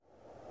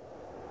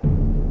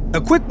A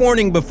quick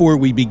warning before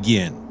we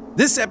begin.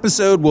 This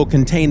episode will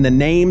contain the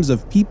names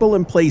of people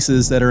and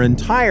places that are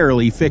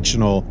entirely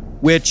fictional,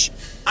 which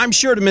I'm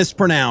sure to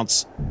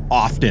mispronounce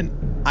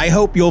often. I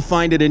hope you'll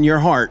find it in your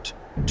heart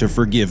to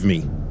forgive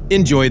me.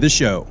 Enjoy the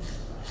show.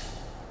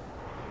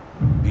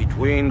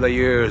 Between the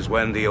years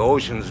when the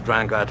oceans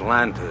drank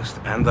Atlantis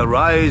and the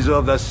rise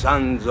of the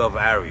sons of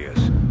Arius,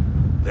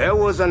 there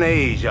was an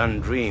age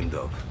undreamed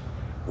of,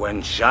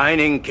 when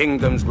shining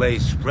kingdoms lay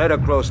spread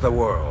across the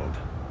world.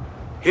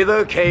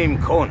 Hither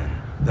came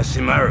Conan, the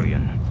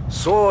Cimmerian,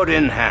 sword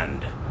in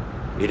hand.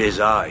 It is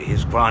I,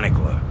 his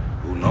chronicler,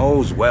 who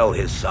knows well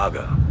his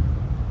saga.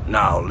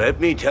 Now let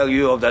me tell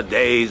you of the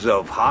days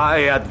of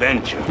high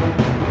adventure.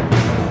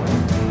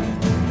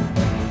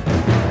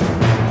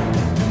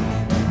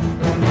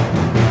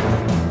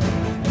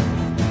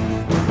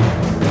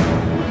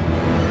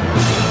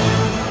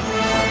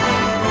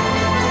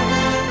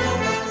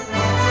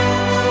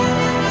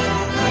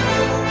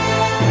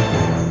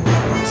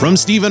 From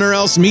Stephen or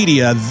Else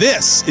Media,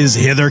 this is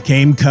Hither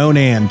Came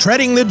Conan,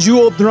 treading the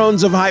jeweled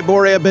thrones of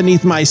Hyboria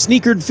beneath my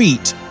sneakered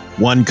feet,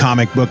 one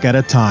comic book at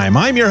a time.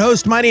 I'm your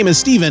host, my name is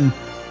Stephen,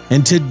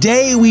 and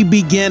today we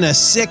begin a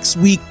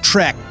 6-week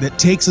trek that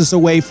takes us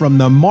away from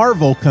the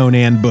Marvel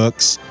Conan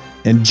books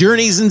and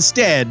journeys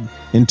instead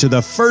into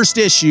the first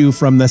issue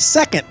from the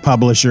second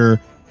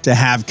publisher to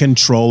have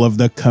control of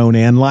the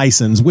Conan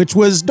license, which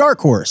was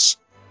Dark Horse.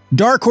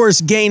 Dark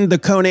Horse gained the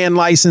Conan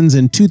license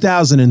in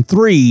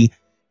 2003,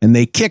 and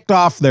they kicked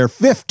off their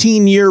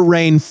 15-year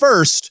reign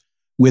first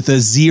with a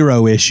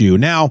Zero issue.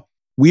 Now,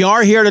 we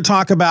are here to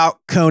talk about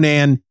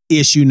Conan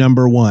issue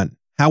number 1.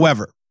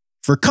 However,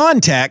 for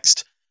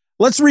context,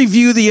 let's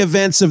review the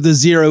events of the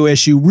Zero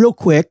issue real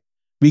quick,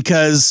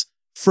 because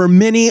for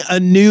many a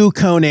new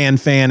Conan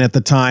fan at the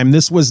time,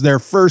 this was their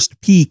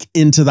first peek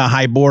into the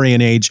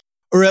Hyborian Age,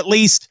 or at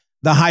least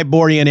the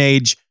Hyborian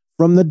Age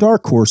from the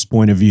Dark Horse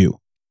point of view.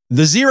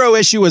 The Zero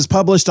issue was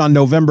published on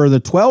November the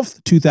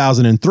 12th,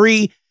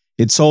 2003.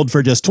 It sold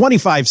for just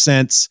 25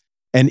 cents,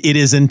 and it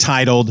is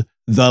entitled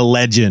The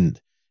Legend.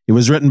 It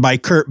was written by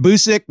Kurt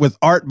Busiek with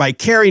art by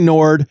Cary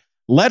Nord,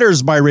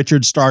 letters by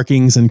Richard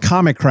Starkings and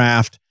Comic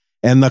Craft,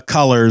 and the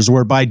colors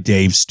were by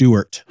Dave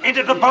Stewart.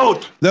 Into the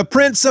boat! The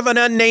prince of an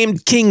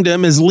unnamed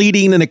kingdom is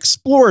leading an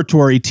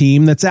exploratory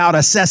team that's out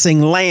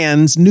assessing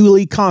lands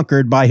newly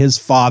conquered by his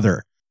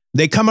father.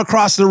 They come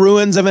across the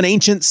ruins of an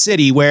ancient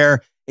city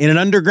where, in an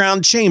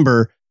underground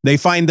chamber, they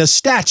find the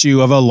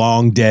statue of a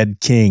long-dead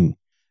king.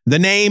 The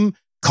name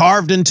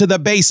carved into the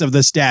base of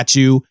the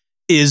statue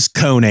is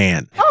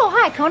Conan. Oh,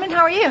 hi, Conan.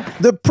 How are you?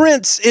 The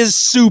prince is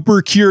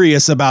super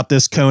curious about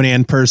this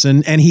Conan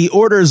person, and he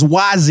orders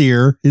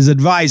Wazir, his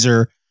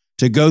advisor,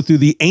 to go through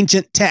the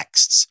ancient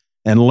texts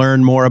and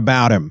learn more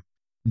about him.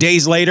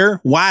 Days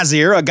later,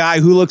 Wazir, a guy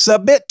who looks a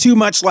bit too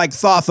much like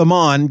Thoth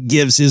Amon,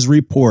 gives his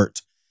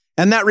report.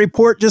 And that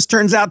report just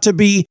turns out to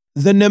be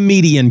the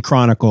Nemedian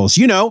Chronicles.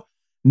 You know,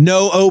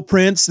 know, O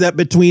Prince, that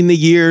between the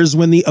years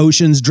when the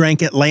oceans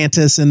drank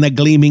Atlantis and the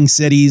gleaming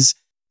cities,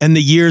 and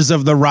the years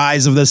of the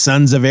rise of the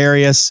sons of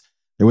Arius,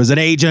 there was an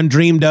age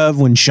undreamed of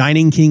when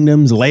shining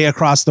kingdoms lay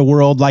across the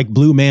world like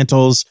blue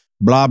mantles,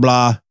 blah,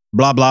 blah,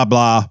 blah, blah,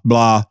 blah,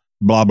 blah,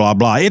 blah, blah,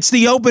 blah. It's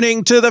the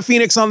opening to The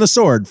Phoenix on the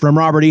Sword from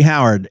Robert E.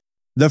 Howard,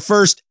 the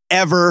first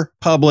ever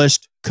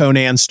published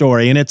Conan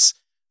story. And it's,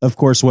 of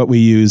course, what we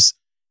use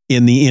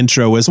in the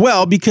intro as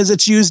well, because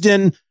it's used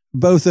in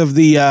both of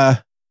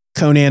the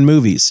Conan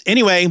movies.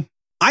 Anyway,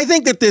 I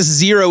think that this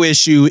Zero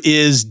issue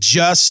is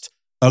just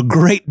a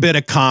great bit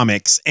of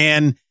comics.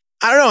 And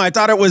I don't know, I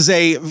thought it was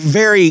a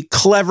very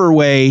clever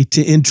way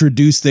to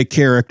introduce the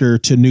character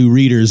to new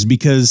readers,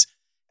 because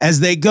as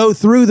they go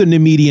through the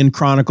Nemedian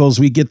Chronicles,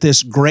 we get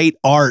this great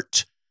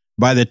art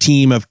by the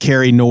team of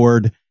Cary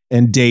Nord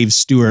and Dave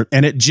Stewart.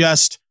 And it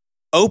just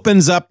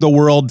opens up the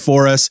world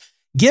for us,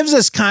 gives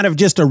us kind of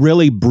just a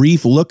really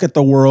brief look at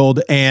the world.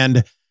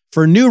 And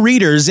for new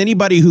readers,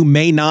 anybody who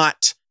may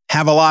not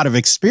have a lot of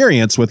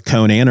experience with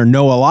Conan or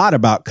know a lot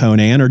about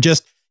Conan or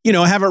just,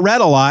 haven't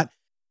read a lot,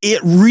 it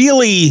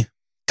really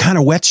kind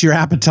of whets your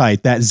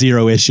appetite, that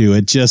Zero issue.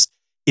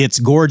 It's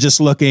gorgeous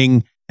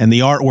looking, and the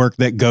artwork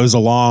that goes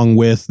along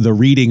with the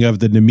reading of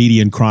the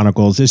Nemedian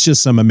Chronicles, it's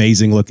just some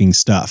amazing looking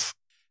stuff.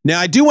 Now,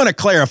 I do want to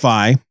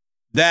clarify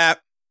that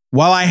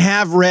while I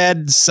have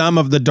read some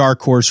of the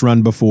Dark Horse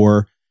run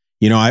before,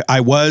 I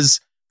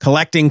was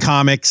collecting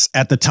comics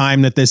at the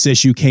time that this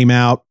issue came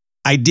out.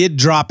 I did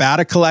drop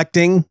out of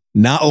collecting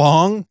not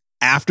long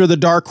after the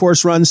Dark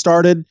Horse run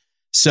started.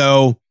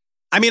 So,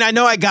 I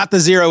know I got the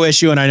Zero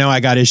issue and I know I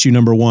got issue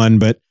number 1,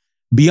 but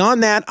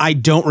beyond that, I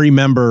don't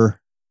remember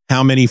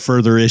how many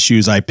further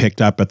issues I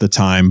picked up at the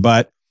time.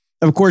 But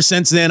of course,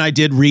 since then, I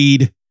did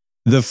read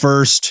the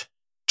first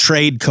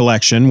trade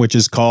collection, which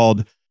is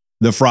called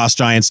The Frost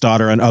Giant's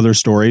Daughter and Other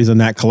Stories.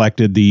 And that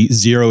collected the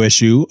Zero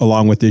issue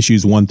along with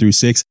issues 1 through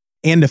 6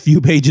 and a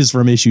few pages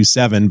from issue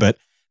 7. But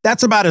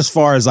that's about as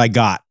far as I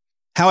got.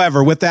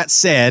 However, with that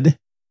said,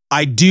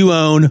 I do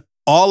own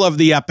all of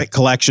the Epic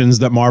collections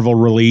that Marvel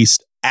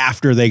released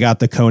after they got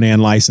the Conan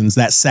license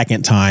that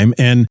second time.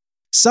 And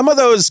some of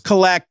those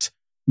collect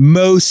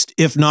most,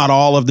 if not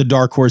all, of the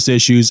Dark Horse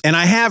issues. And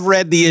I have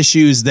read the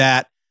issues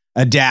that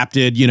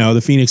adapted,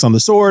 the Phoenix on the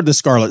Sword, the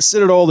Scarlet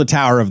Citadel, the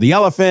Tower of the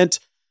Elephant,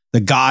 the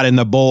God in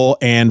the Bull,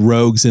 and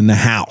Rogues in the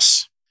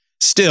House.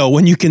 Still,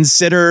 when you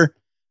consider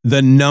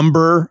the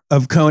number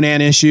of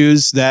Conan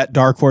issues that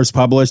Dark Horse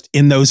published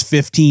in those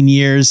 15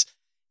 years,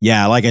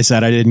 yeah, like I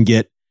said, I didn't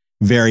get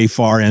very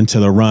far into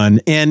the run.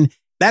 And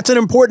that's an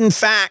important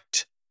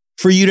fact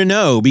for you to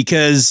know,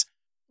 because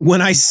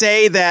when I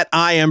say that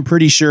I am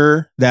pretty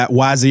sure that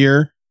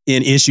Wazir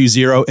in issue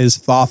 0 is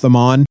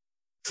Thothamon,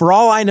 for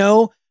all I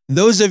know,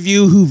 those of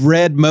you who've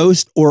read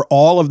most or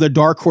all of the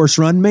Dark Horse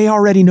run may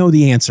already know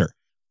the answer.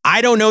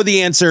 I don't know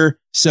the answer,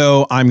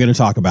 so I'm going to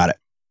talk about it.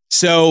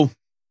 So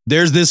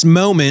there's this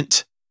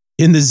moment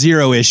in the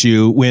 0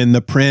 issue when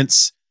the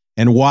prince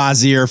and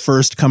Wazir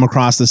first come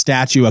across the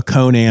statue of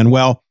Conan.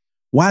 Well,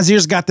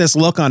 Wazir's got this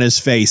look on his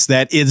face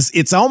that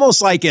it's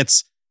almost like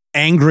it's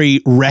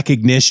angry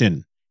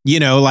recognition.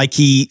 Like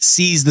he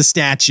sees the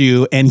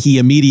statue and he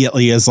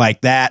immediately is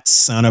like, that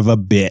son of a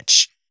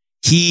bitch.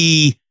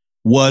 He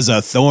was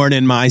a thorn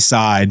in my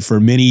side for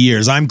many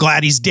years. I'm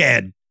glad he's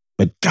dead.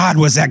 But God,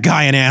 was that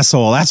guy an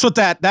asshole? That's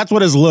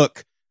what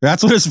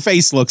his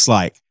face looks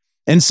like.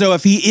 And so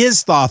if he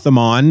is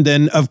Thothamon,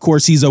 then of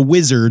course he's a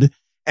wizard.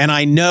 And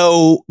I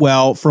know,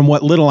 well, from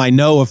what little I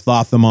know of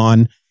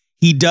Thothamon,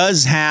 he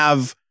does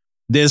have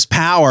this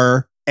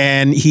power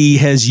and he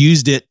has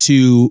used it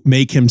to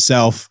make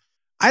himself,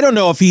 I don't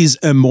know if he's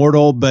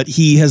immortal, but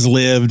he has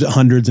lived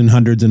hundreds and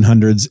hundreds and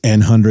hundreds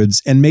and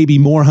hundreds and maybe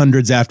more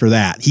hundreds after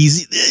that.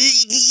 He's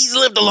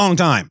lived a long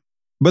time.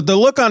 But the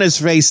look on his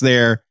face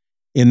there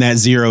in that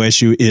 0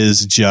 issue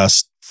is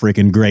just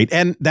freaking great.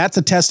 And that's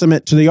a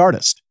testament to the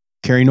artist,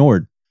 Cary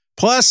Nord.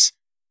 Plus,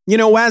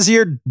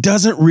 Wazir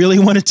doesn't really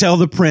want to tell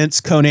the prince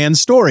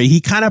Conan's story.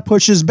 He kind of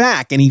pushes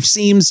back and he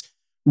seems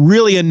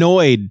really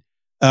annoyed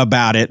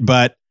about it.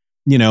 But,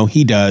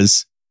 he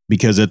does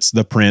because it's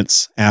the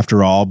prince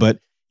after all. But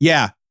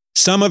yeah,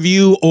 some of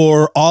you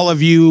or all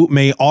of you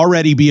may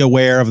already be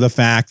aware of the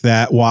fact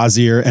that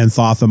Wazir and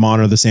Thothamon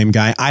are the same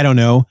guy. I don't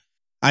know.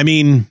 I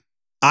mean,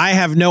 I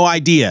have no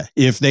idea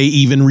if they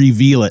even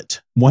reveal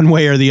it one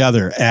way or the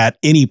other at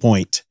any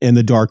point in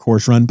the Dark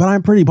Horse run, but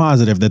I'm pretty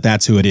positive that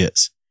that's who it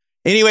is.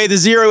 Anyway, the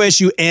 0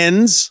 issue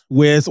ends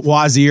with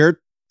Wazir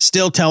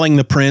still telling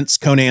the prince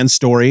Conan's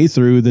story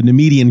through the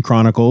Nemedian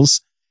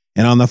Chronicles.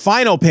 And on the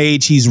final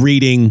page, he's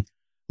reading,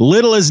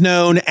 little is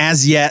known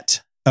as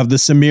yet of the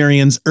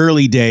Cimmerian's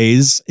early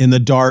days in the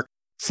dark,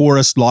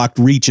 forest-locked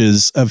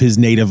reaches of his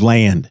native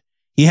land.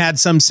 He had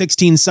some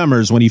 16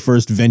 summers when he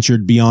first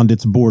ventured beyond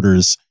its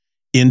borders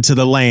into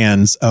the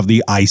lands of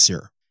the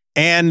Aesir.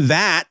 And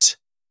that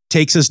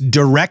takes us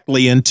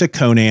directly into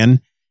Conan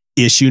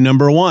issue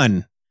number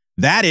 1.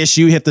 That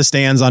issue hit the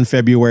stands on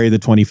February the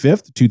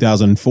 25th,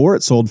 2004.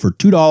 It sold for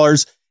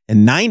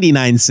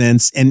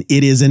 $2.99, and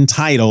it is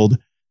entitled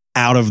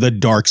Out of the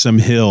Darksome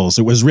Hills.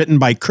 It was written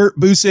by Kurt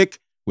Busiek,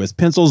 with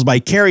pencils by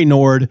Cary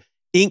Nord,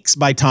 inks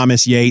by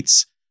Thomas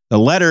Yates. The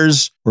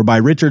letters were by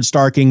Richard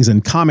Starkings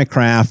and Comic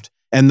Craft,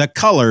 and the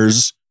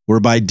colors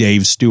were by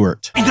Dave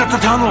Stewart. Into the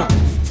tunnel!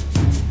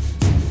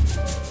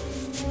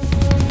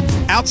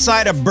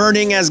 Outside a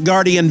burning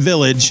Asgardian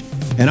village,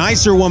 an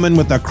Aesir woman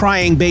with a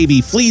crying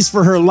baby flees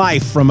for her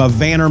life from a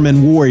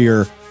Vannerman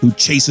warrior who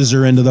chases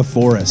her into the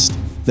forest.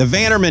 The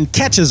Vannerman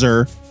catches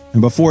her,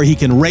 and before he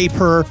can rape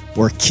her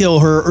or kill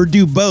her or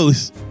do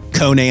both,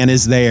 Conan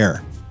is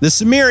there. The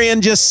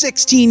Cimmerian, just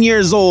 16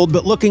 years old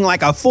but looking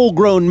like a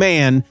full-grown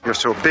man, you're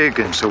so big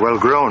and so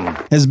well-grown,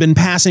 has been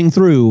passing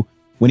through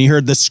when he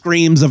heard the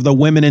screams of the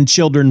women and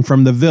children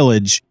from the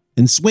village,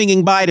 and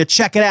swinging by to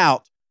check it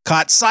out,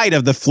 caught sight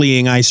of the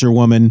fleeing Aesir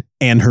woman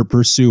and her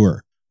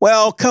pursuer.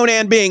 Well,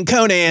 Conan being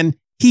Conan,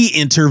 he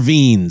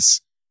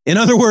intervenes. In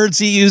other words,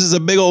 he uses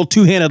a big old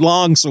two-handed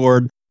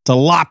longsword to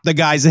lop the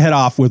guy's head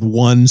off with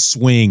one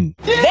swing.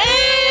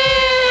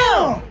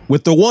 Damn!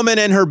 With the woman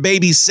and her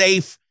baby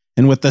safe,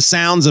 and with the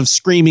sounds of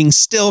screaming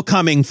still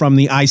coming from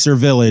the Aesir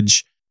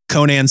village,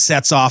 Conan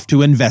sets off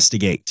to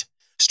investigate.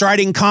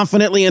 Striding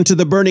confidently into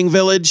the burning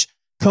village,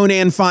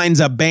 Conan finds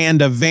a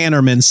band of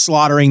Vannermen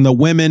slaughtering the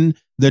women,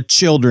 the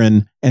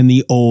children, and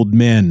the old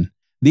men.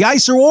 The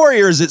Aesir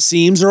warriors, it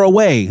seems, are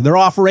away. They're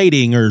off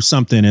raiding or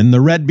something, and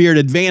the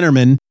red-bearded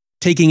Vannermen,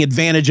 taking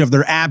advantage of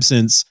their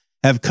absence,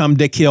 have come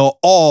to kill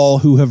all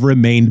who have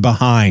remained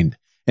behind.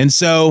 And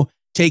so,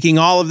 taking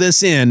all of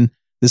this in,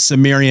 the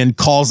Cimmerian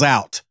calls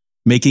out,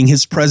 making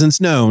his presence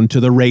known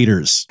to the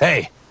raiders.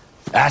 Hey,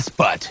 ass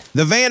butt.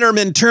 The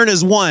Vannermen turn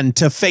as one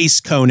to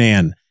face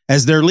Conan,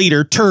 as their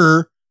leader,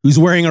 Tur, who's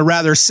wearing a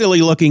rather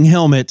silly-looking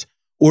helmet,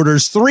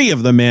 orders 3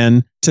 of the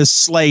men to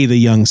slay the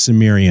young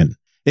Cimmerian.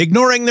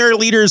 Ignoring their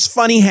leader's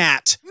funny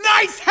hat,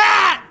 Nice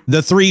hat!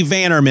 the 3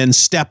 Vannermen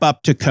step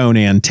up to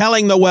Conan,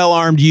 telling the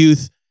well-armed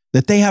youth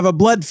that they have a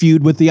blood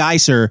feud with the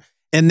Aesir,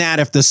 and that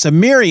if the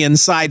Cimmerian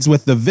sides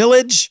with the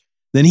village,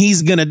 then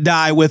he's gonna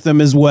die with them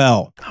as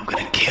well. I'm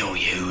gonna kill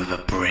you with a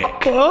brick.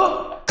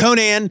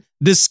 Conan,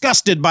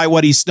 disgusted by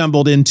what he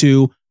stumbled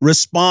into,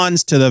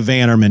 responds to the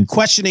Vannermen,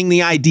 questioning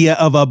the idea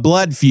of a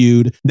blood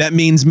feud that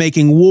means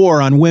making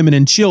war on women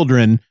and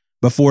children,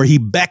 before he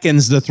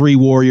beckons the three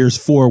warriors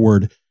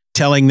forward,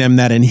 telling them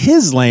that in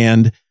his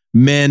land,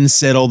 men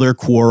settle their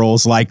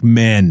quarrels like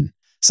men.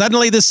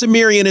 Suddenly, the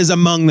Cimmerian is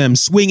among them,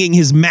 swinging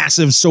his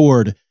massive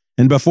sword,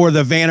 and before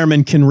the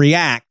Vannermen can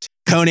react,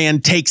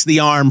 Conan takes the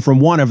arm from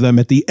one of them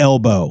at the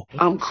elbow.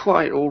 I'm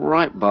quite all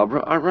right,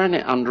 Barbara. I ran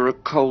it under a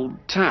cold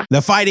tap.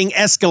 The fighting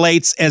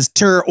escalates as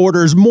Tyr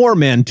orders more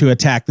men to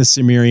attack the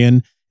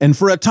Cimmerian, and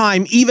for a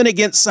time, even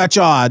against such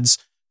odds,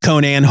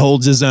 Conan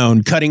holds his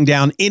own, cutting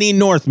down any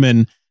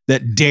Northman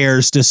that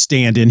dares to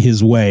stand in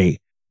his way.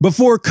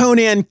 Before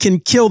Conan can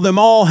kill them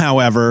all,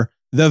 however,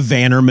 the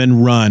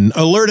Vannermen run,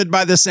 alerted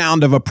by the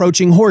sound of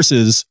approaching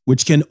horses,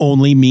 which can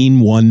only mean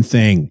one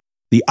thing.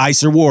 The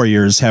Aesir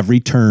warriors have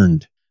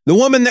returned. The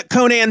woman that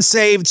Conan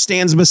saved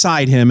stands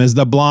beside him as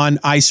the blonde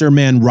Aesir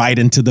men ride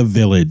into the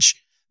village.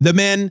 The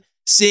men,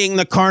 seeing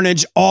the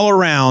carnage all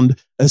around,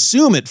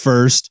 assume at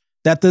first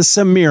that the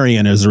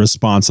Cimmerian is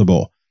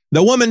responsible.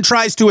 The woman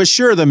tries to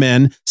assure the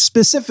men,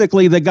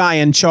 specifically the guy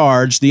in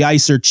charge, the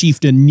Aesir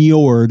chieftain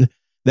Njord,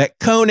 that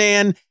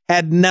Conan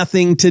had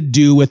nothing to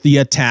do with the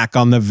attack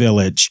on the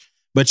village.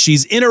 But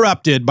she's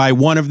interrupted by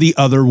one of the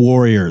other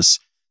warriors,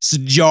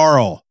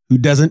 Sjarl, who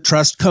doesn't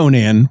trust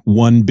Conan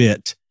one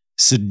bit.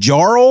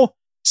 Sjarl?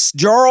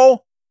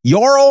 Jarl?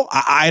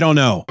 I don't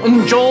know.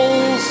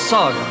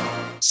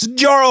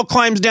 Sjarl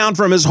climbs down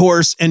from his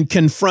horse and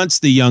confronts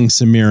the young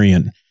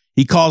Cimmerian.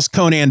 He calls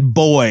Conan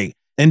boy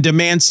and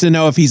demands to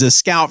know if he's a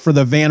scout for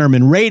the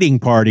Vannermen raiding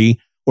party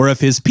or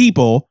if his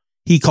people,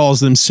 he calls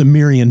them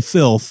Cimmerian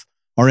filth,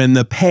 are in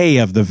the pay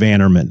of the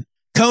Vannermen.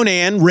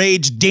 Conan,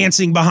 rage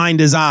dancing behind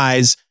his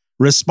eyes,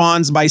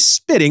 responds by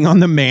spitting on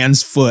the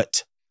man's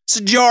foot.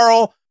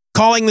 Sjarl,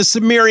 calling the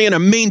Cimmerian a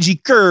mangy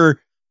cur,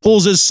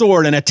 pulls his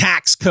sword and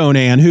attacks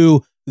Conan,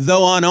 who,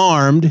 though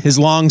unarmed, his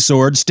long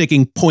sword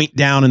sticking point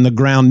down in the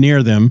ground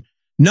near them,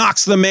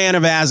 knocks the man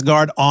of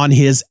Asgard on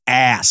his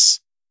ass.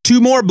 Two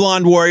more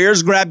blonde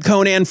warriors grab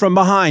Conan from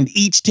behind,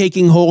 each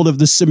taking hold of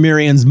the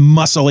Cimmerian's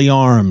muscly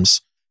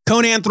arms.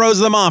 Conan throws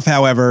them off,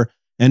 however,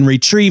 and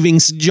retrieving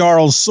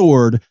Sjarl's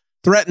sword,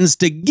 threatens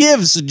to give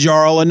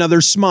Sjarl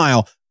another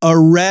smile, a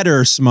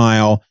redder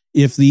smile,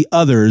 if the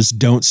others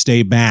don't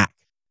stay back.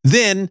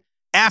 Then,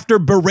 after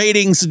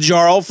berating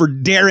Sjarl for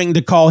daring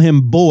to call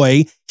him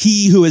boy,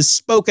 he who has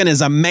spoken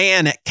as a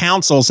man at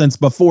council since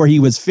before he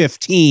was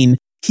 15,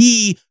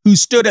 he who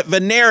stood at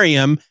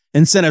Venarium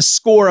and sent a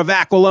score of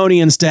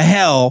Aquilonians to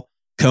hell,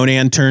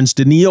 Conan turns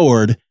to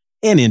Njord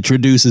and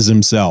introduces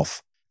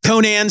himself.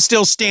 Conan,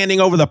 still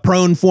standing over the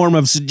prone form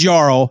of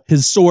Sjarl,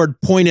 his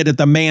sword pointed at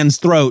the man's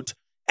throat,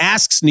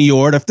 asks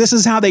Njord if this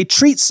is how they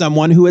treat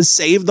someone who has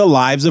saved the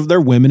lives of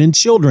their women and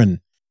children.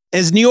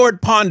 As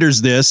Njord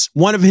ponders this,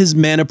 one of his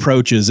men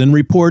approaches and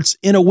reports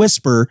in a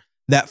whisper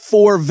that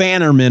 4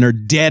 Vannermen are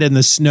dead in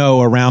the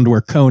snow around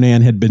where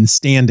Conan had been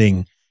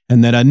standing,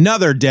 and that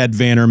another dead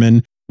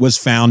Vannerman was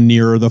found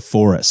nearer the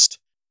forest.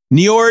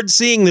 Njord,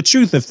 seeing the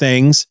truth of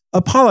things,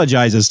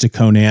 apologizes to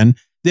Conan,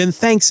 then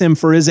thanks him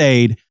for his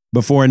aid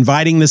before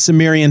inviting the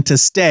Cimmerian to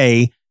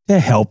stay to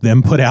help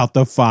them put out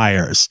the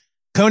fires.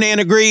 Conan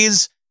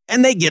agrees,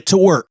 and they get to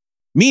work.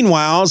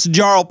 Meanwhile,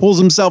 Sjarl pulls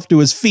himself to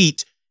his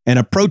feet and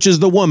approaches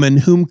the woman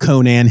whom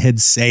Conan had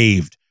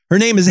saved. Her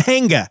name is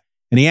Henga,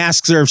 and he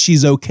asks her if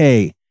she's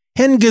okay.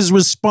 Henga's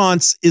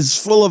response is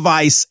full of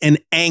ice and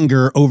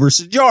anger over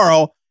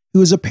Sjarl,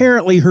 who is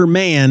apparently her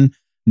man,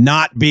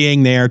 not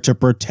being there to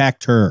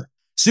protect her.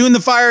 Soon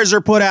the fires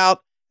are put out,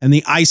 and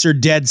the Aesir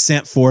dead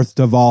sent forth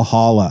to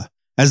Valhalla.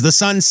 As the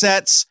sun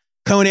sets,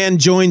 Conan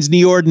joins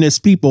Njord and his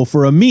people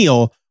for a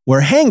meal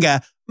where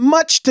Henga,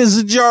 much to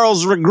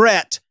Sjarl's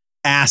regret,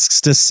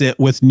 asks to sit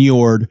with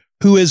Njord,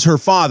 who is her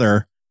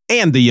father,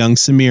 and the young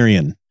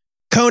Cimmerian.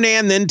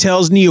 Conan then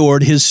tells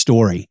Njord his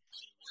story.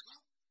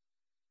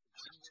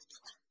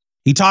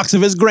 He talks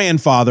of his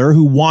grandfather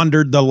who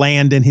wandered the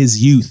land in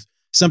his youth,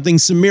 something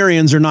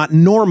Cimmerians are not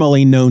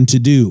normally known to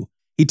do.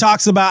 He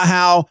talks about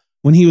how,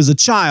 when he was a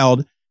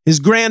child, his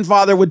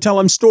grandfather would tell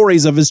him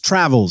stories of his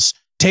travels,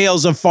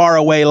 tales of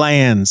faraway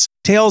lands,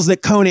 tales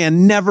that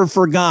Conan never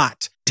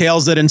forgot,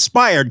 tales that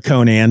inspired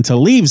Conan to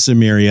leave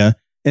Cimmeria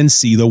and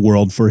see the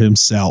world for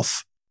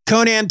himself.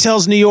 Conan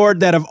tells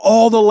Njord that of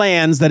all the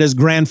lands that his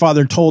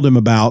grandfather told him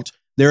about,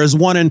 there is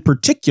one in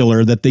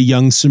particular that the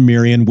young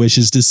Cimmerian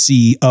wishes to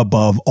see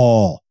above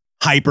all.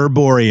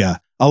 Hyperborea,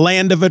 a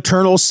land of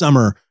eternal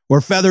summer, where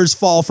feathers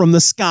fall from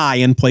the sky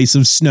in place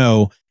of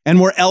snow,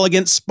 and where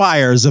elegant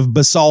spires of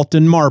basalt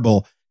and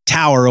marble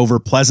tower over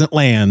pleasant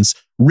lands,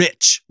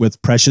 rich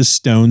with precious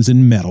stones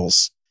and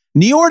metals.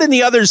 Njord and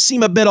the others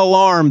seem a bit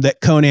alarmed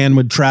that Conan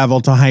would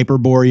travel to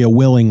Hyperborea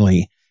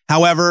willingly.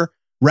 However,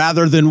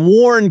 rather than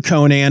warn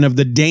Conan of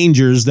the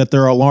dangers that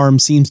their alarm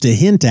seems to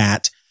hint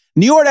at,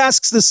 Njord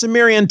asks the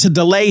Cimmerian to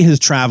delay his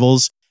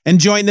travels and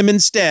join them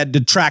instead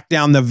to track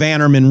down the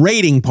Vannermen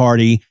raiding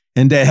party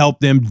and to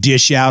help them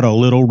dish out a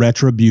little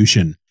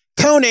retribution.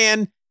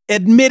 Conan,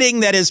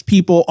 admitting that his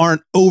people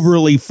aren't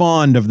overly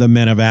fond of the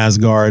men of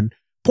Asgard,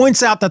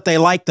 points out that they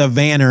like the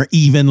Vanner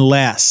even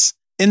less.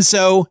 And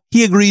so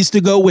he agrees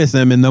to go with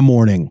them in the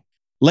morning.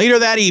 Later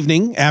that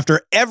evening,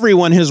 after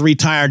everyone has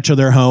retired to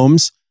their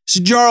homes,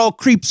 Sjarl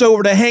creeps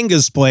over to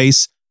Henga's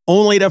place,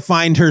 only to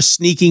find her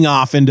sneaking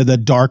off into the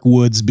dark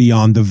woods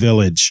beyond the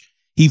village.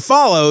 He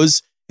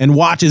follows and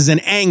watches in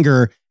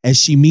anger as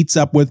she meets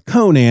up with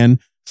Conan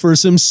for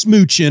some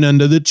smooching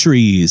under the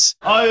trees.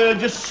 I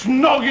just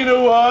snogging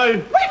away.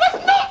 We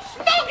was not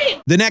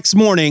snogging! The next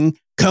morning,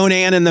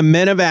 Conan and the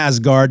men of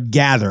Asgard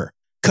gather.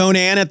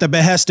 Conan, at the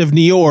behest of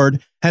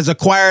Njord, has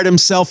acquired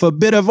himself a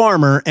bit of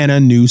armor and a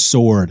new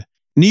sword.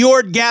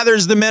 Njord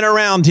gathers the men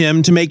around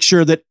him to make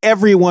sure that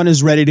everyone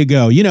is ready to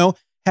go. You know,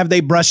 have they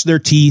brushed their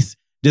teeth?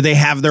 Do they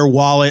have their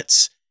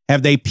wallets?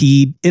 Have they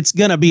peed? It's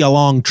going to be a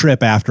long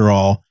trip after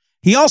all.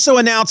 He also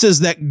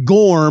announces that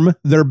Gorm,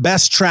 their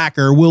best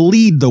tracker, will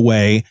lead the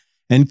way,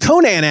 and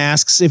Conan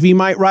asks if he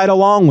might ride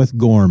along with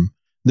Gorm.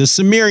 The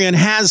Cimmerian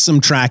has some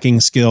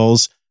tracking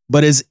skills,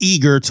 but is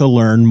eager to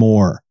learn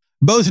more.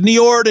 Both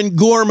Njord and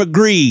Gorm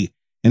agree,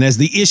 and as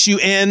the issue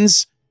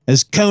ends,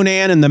 as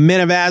Conan and the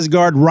men of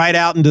Asgard ride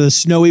out into the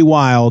snowy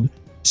wild,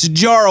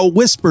 Sjarl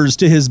whispers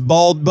to his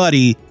bald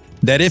buddy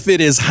that if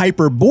it is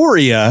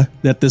Hyperborea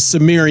that the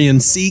Cimmerian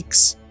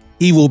seeks,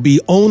 he will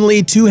be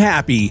only too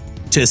happy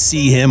to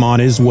see him on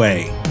his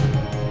way.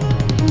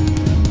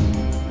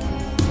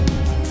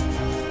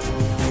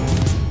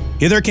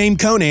 Hither Came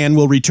Conan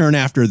will return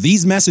after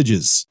these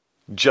messages.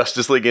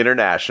 Justice League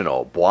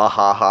International,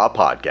 Bwahaha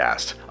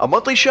Podcast, a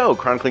monthly show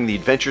chronicling the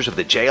adventures of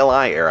the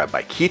JLI era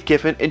by Keith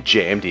Giffen and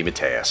J.M.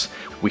 DeMatteis.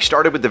 We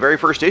started with the very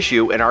first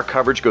issue, and our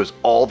coverage goes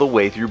all the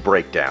way through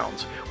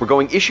breakdowns. We're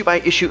going issue by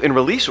issue in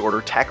release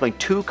order, tackling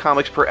 2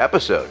 comics per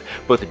episode,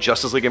 both a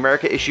Justice League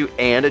America issue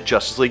and a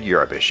Justice League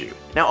Europe issue.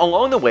 Now,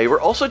 along the way, we're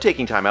also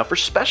taking time out for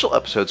special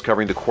episodes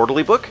covering the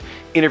quarterly book,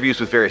 interviews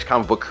with various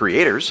comic book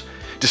creators,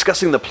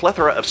 discussing the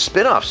plethora of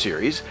spin-off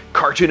series,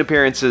 cartoon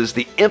appearances,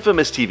 the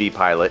infamous TV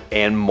pilot,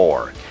 and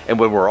more. And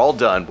when we're all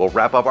done, we'll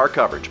wrap up our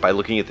coverage by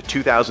looking at the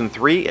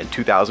 2003 and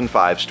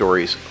 2005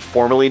 stories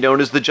formerly known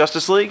as the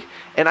Justice League,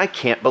 and I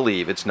can't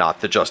believe it's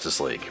not the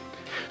Justice League.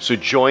 So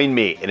join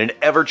me in an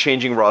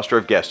ever-changing roster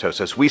of guest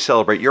hosts as we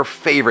celebrate your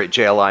favorite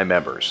JLI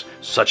members,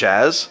 such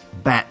as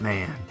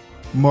Batman,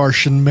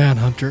 Martian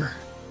Manhunter,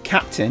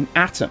 Captain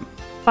Atom,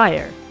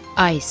 Fire,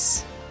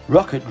 Ice,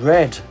 Rocket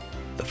Red,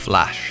 The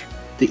Flash,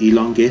 The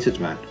Elongated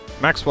Man,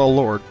 Maxwell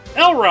Lord,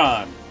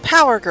 Elron,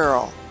 Power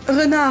Girl,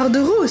 Renard de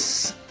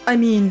Rousse,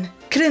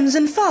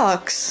 Crimson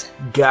Fox,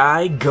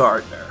 Guy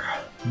Gardner,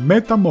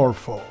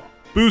 Metamorpho,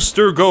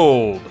 Booster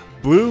Gold,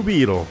 Blue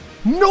Beetle,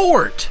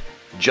 Nort.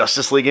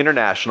 Justice League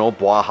International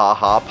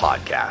Bwahaha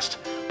Podcast,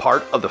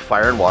 part of the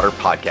Fire and Water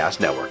Podcast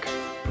Network.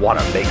 Want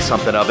to make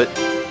something of it?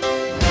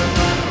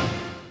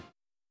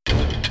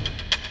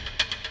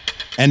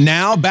 And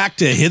now back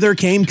to Hither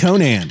Came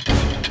Conan.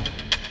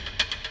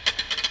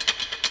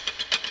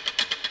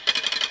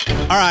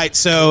 All right,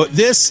 so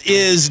this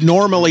is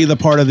normally the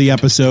part of the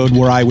episode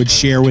where I would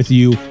share with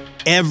you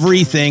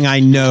everything I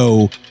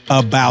know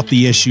about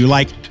the issue,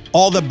 like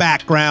all the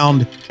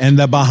background and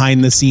the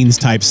behind the scenes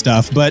type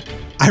stuff, but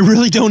I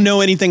really don't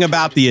know anything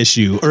about the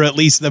issue, or at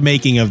least the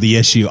making of the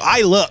issue.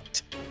 I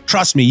looked.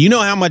 Trust me, you know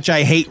how much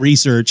I hate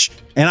research,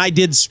 and I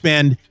did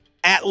spend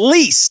at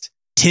least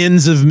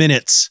tens of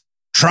minutes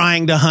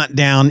trying to hunt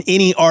down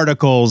any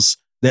articles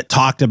that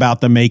talked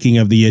about the making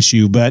of the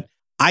issue, but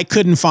I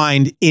couldn't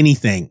find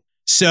anything.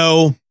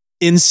 So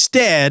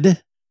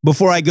instead,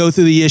 before I go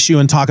through the issue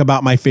and talk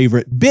about my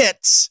favorite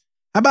bits,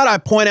 how about I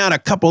point out a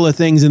couple of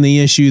things in the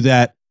issue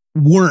that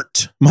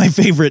weren't my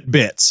favorite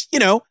bits? You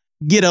know,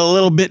 get a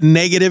little bit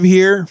negative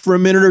here for a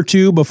minute or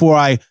two before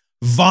I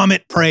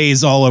vomit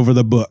praise all over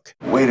the book.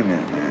 Wait a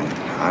minute, man.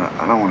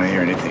 I don't want to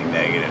hear anything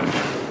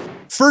negative.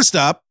 First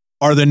up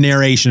are the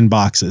narration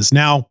boxes.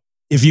 Now,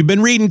 if you've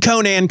been reading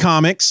Conan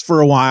comics for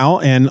a while,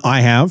 and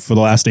I have for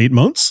the last 8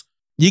 months,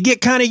 you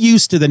get kind of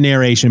used to the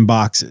narration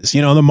boxes.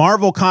 You know, the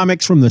Marvel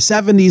comics from the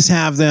 70s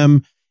have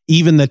them.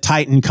 Even the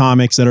Titan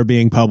comics that are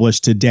being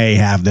published today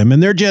have them.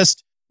 And they're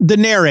just the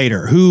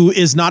narrator, who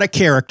is not a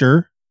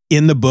character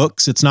in the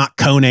books. It's not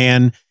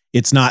Conan.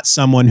 It's not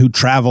someone who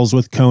travels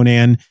with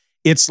Conan.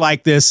 It's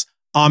like this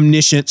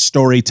omniscient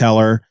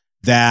storyteller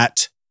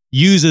that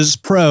uses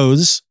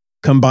prose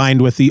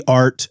combined with the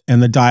art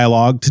and the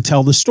dialogue to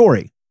tell the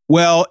story.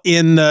 Well,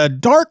 in the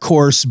Dark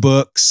Horse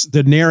books,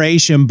 the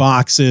narration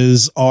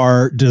boxes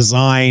are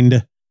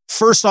designed,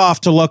 first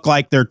off, to look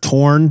like they're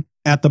torn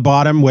at the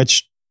bottom,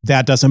 which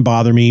that doesn't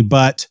bother me,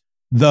 but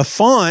the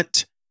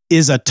font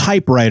is a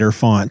typewriter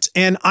font.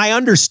 And I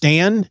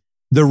understand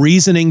the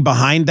reasoning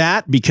behind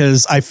that,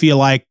 because I feel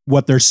like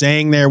what they're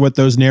saying there with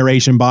those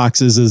narration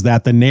boxes is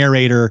that the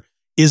narrator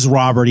is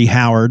Robert E.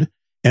 Howard,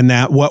 and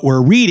that what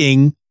we're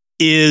reading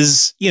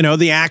is, you know,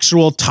 the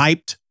actual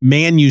typed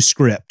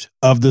manuscript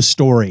of the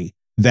story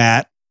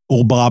that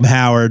old Bob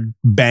Howard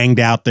banged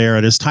out there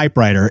at his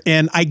typewriter.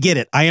 And I get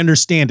it. I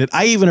understand it.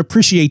 I even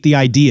appreciate the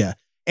idea.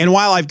 And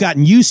while I've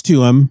gotten used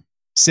to him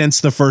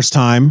since the first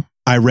time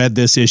I read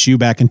this issue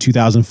back in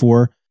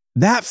 2004,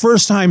 that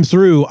first time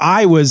through,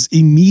 I was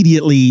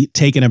immediately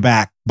taken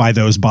aback by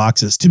those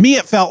boxes. To me,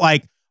 it felt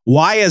like,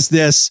 why is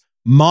this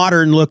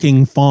modern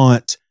looking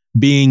font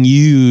being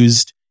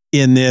used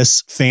in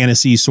this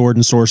fantasy sword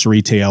and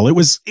sorcery tale? It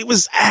was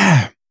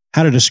how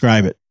to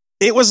describe it?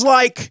 It was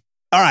like,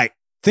 all right,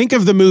 think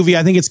of the movie,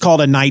 I think it's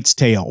called A Knight's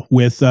Tale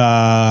with,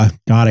 God,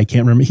 I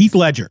can't remember, Heath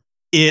Ledger.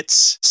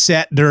 It's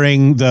set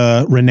during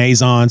the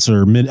Renaissance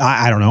or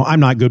I don't know. I'm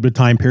not good with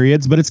time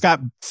periods, but it's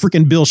got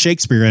freaking Bill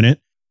Shakespeare in it.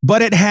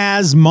 But it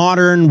has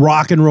modern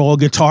rock and roll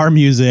guitar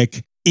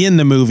music in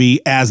the movie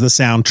as the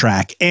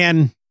soundtrack.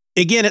 And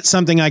again, it's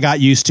something I got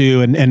used to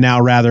and now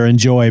rather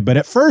enjoy. But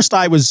at first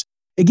I was,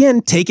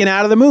 again, taken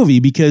out of the movie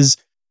because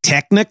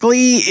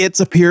technically it's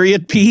a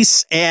period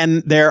piece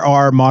and there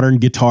are modern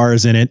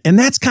guitars in it. And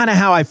that's kind of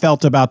how I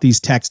felt about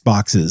these text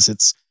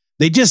boxes.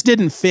 They just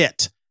didn't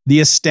fit the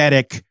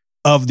aesthetic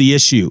of the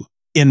issue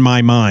in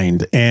my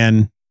mind.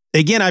 And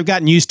again, I've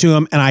gotten used to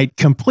them and I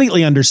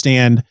completely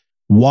understand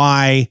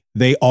why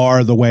they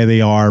are the way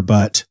they are,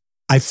 but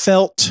I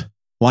felt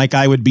like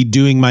I would be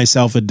doing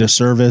myself a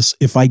disservice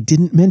if I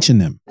didn't mention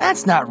them.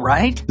 That's not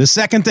right. The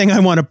second thing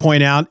I want to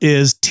point out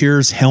is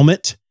Tyr's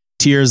helmet.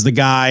 Tyr's the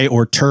guy,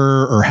 or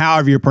Tyr, or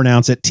however you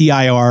pronounce it,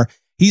 Tir.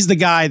 He's the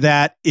guy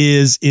that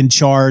is in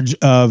charge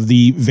of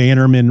the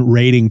Vanderman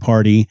raiding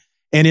party,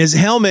 and his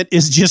helmet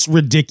is just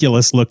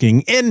ridiculous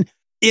looking. And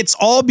it's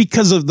all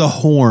because of the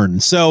horn.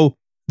 So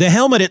the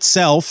helmet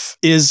itself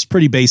is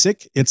pretty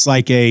basic. It's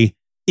like a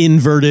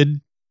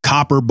inverted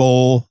copper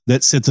bowl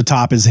that sits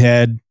atop his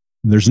head.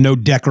 There's no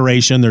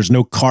decoration. There's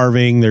no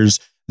carving. There's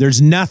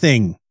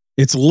nothing.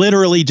 It's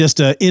literally just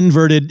a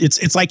inverted.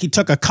 It's like he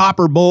took a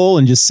copper bowl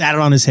and just sat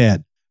it on his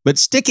head. But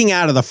sticking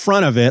out of the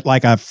front of it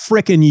like a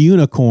frickin'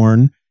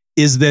 unicorn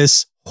is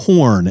this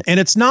horn. And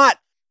it's not,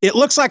 it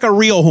looks like a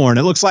real horn.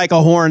 It looks like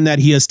a horn that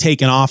he has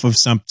taken off of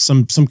some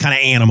kind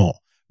of animal.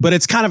 But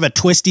it's kind of a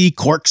twisty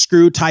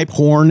corkscrew type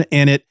horn.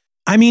 And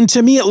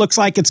to me, it looks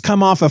like it's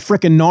come off a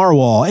frickin'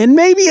 narwhal. And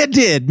maybe it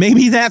did.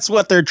 Maybe that's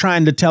what they're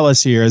trying to tell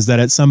us here, is that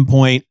at some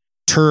point,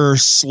 Tyr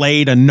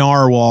slayed a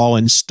narwhal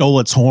and stole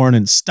its horn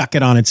and stuck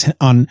it on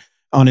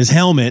his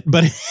helmet.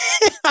 But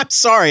I'm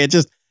sorry,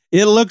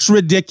 it looks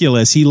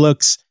ridiculous. He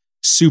looks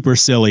super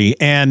silly.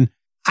 And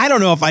I don't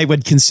know if I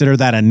would consider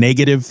that a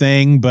negative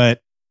thing,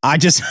 but I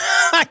just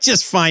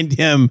find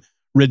him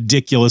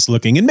ridiculous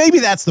looking. And maybe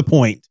that's the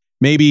point.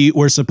 Maybe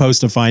we're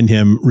supposed to find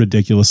him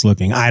ridiculous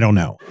looking. I don't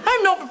know.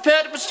 I'm not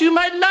prepared to pursue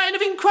my line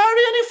of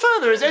inquiry any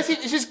further, as I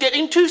think this is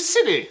getting too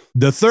silly.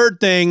 The third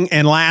thing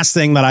and last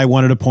thing that I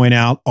wanted to point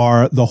out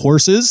are the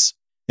horses,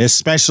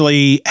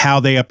 especially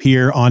how they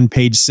appear on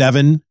page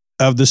 7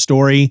 of the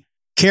story.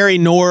 Carrie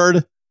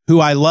Nord, who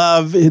I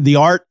love, the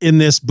art in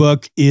this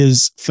book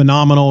is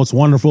phenomenal. It's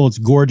wonderful. It's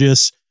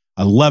gorgeous.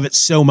 I love it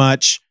so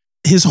much.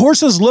 His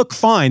horses look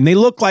fine. They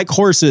look like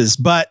horses,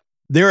 but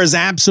there is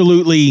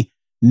absolutely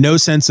no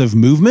sense of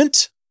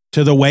movement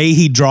to the way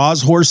he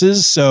draws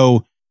horses.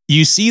 So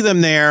you see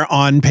them there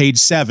on page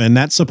 7.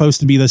 That's supposed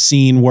to be the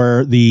scene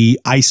where the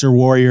Icer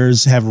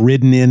warriors have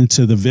ridden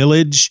into the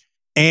village.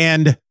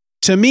 And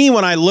to me,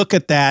 when I look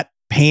at that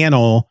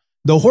panel,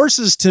 the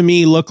horses to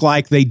me look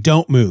like they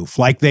don't move,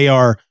 like they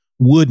are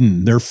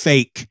wooden, they're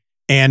fake.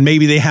 And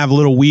maybe they have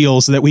little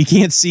wheels that we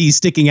can't see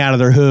sticking out of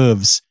their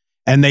hooves.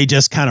 And they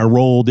just kind of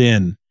rolled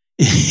into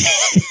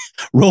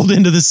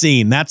the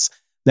scene. That's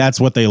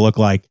what they look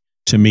like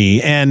to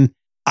me. And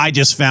I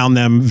just found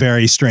them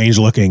very strange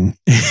looking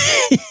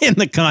in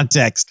the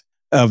context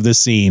of the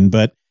scene.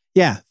 But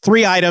yeah,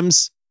 3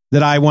 items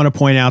that I want to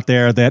point out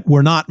there that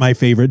were not my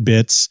favorite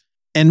bits.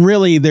 And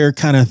really, they're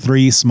kind of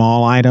 3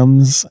 small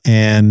items,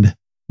 and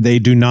they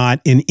do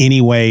not in any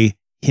way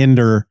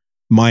hinder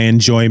my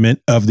enjoyment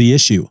of the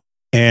issue.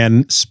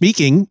 And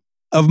speaking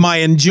of my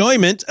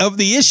enjoyment of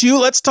the issue,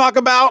 let's talk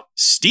about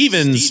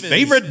Steven's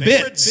favorite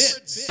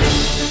bits.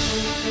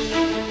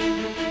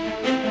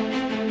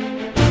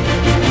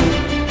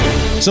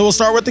 So we'll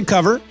start with the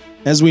cover,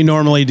 as we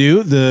normally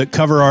do. The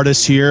cover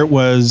artist here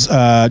was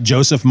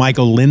Joseph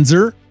Michael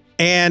Linzer,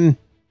 and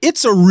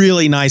it's a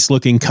really nice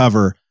looking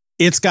cover.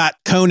 It's got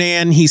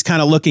Conan. He's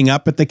kind of looking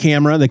up at the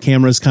camera. The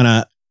camera's kind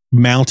of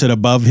mounted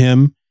above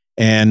him.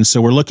 And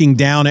so we're looking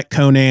down at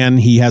Conan.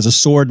 He has a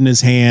sword in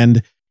his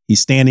hand.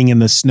 He's standing in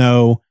the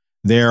snow.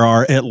 There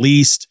are at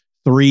least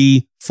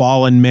 3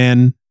 fallen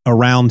men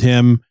around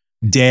him,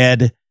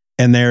 dead,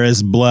 and there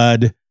is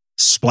blood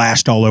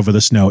splashed all over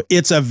the snow.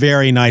 It's a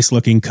very nice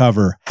looking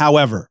cover.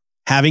 However,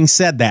 having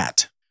said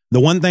that,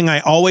 the one thing I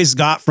always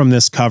got from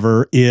this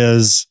cover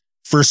is,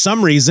 for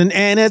some reason,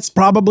 and it's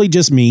probably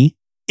just me,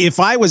 if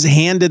I was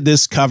handed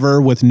this cover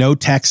with no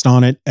text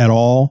on it at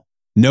all,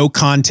 no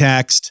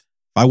context,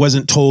 I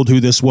wasn't told who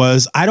this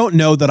was, I don't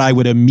know that I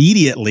would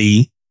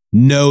immediately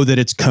know that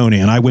it's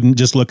Conan. I wouldn't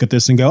just look at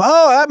this and go,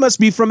 oh, that must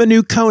be from a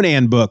new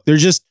Conan book.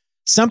 There's just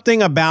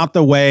something about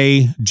the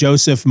way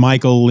Joseph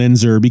Michael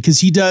Linzer,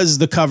 because he does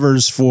the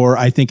covers for,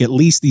 I think, at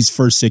least these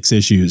first 6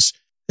 issues.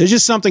 There's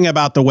just something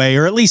about the way,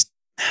 or at least,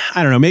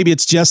 I don't know, maybe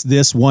it's just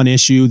this one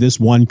issue, this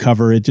one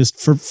cover. It just,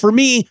 for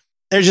me,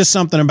 there's just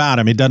something about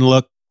him. It doesn't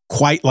look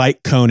quite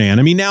like Conan.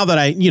 I mean, now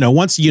that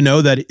once you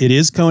know that it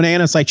is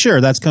Conan, it's like, sure,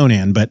 that's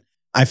Conan. But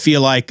I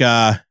feel like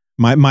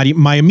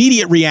my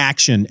immediate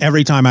reaction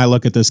every time I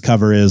look at this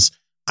cover is,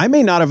 I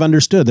may not have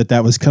understood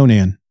that was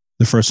Conan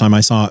the first time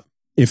I saw it,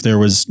 if there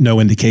was no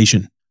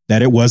indication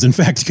that it was in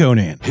fact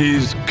Conan.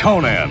 He's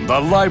Conan, the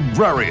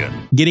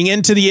librarian. Getting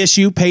into the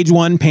issue, page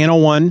 1,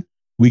 panel 1,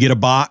 we get a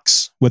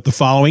box with the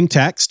following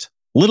text.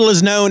 Little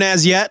is known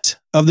as yet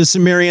of the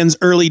Cimmerian's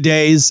early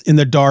days in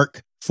the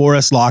dark,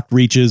 forest-locked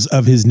reaches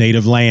of his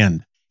native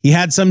land. He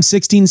had some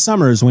 16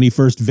 summers when he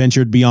first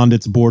ventured beyond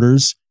its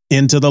borders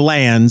into the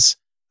lands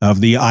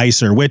of the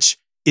Aesir, which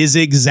is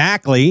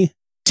exactly,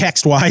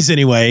 text-wise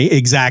anyway,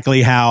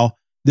 exactly how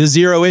the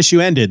Zero issue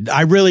ended.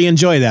 I really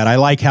enjoy that. I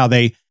like how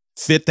they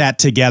fit that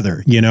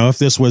together. If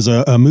this was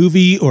a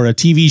movie or a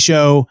TV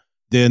show,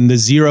 then the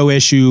Zero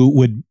issue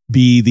would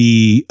be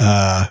the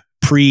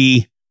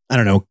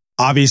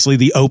obviously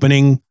the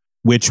opening,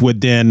 which would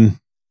then,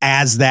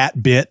 as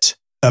that bit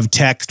of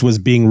text was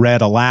being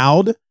read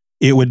aloud,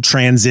 it would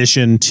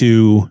transition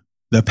to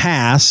the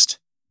past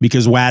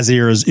because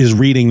Wazir is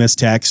reading this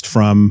text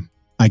from,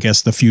 I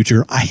guess, the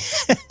future.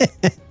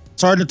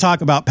 It's hard to talk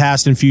about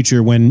past and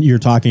future when you're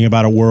talking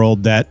about a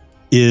world that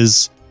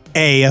is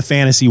a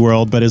fantasy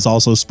world, but is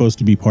also supposed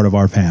to be part of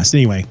our past.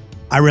 Anyway,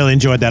 I really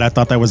enjoyed that. I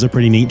thought that was a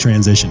pretty neat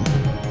transition.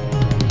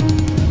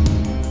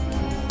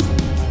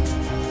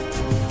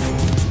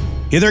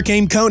 Hither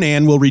Came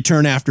Conan will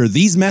return after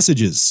these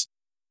messages.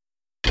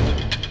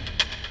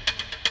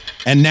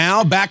 And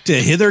now back to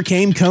Hither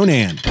Came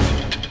Conan.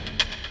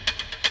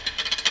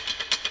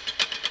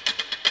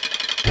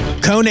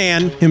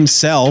 Conan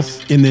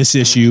himself in this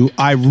issue,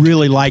 I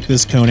really like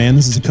this Conan.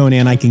 This is a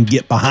Conan I can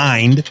get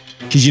behind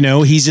because,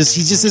 he's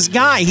just this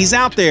guy. He's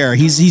out there.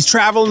 He's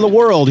traveling the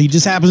world. He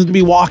just happens to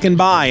be walking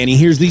by and he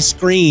hears these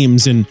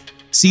screams and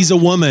sees a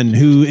woman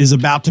who is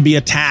about to be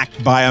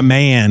attacked by a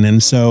man.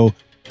 And so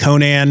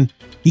Conan,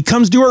 he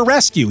comes to her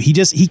rescue. He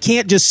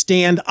can't just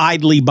stand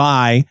idly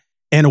by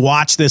and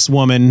watch this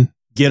woman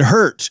get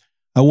hurt.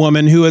 A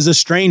woman who is a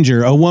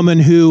stranger, a woman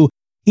who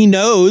he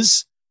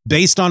knows,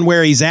 based on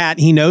where he's at,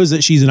 he knows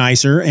that she's an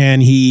Aesir,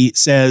 and he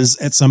says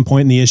at some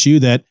point in the issue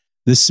that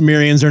the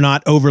Cimmerians are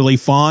not overly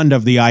fond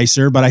of the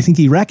Aesir, but I think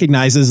he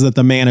recognizes that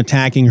the man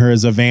attacking her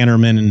is a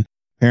Vannerman, and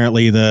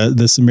apparently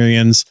the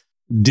Cimmerians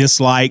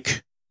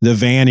dislike the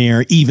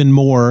Vanir even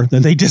more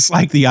than they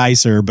dislike the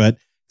Aesir. But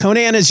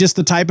Conan is just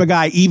the type of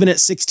guy, even at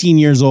 16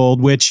 years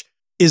old, which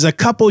is a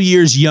couple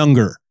years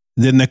younger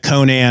than the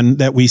Conan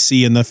that we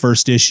see in the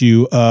first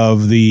issue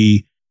of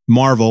the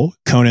Marvel,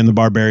 Conan the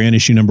Barbarian,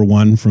 issue number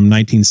 1 from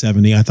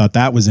 1970. I thought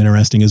that was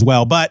interesting as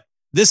well. But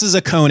this is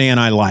a Conan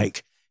I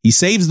like. He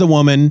saves the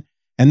woman,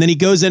 and then he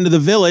goes into the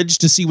village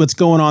to see what's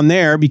going on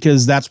there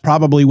because that's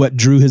probably what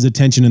drew his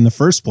attention in the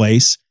first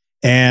place.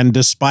 And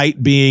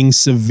despite being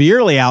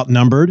severely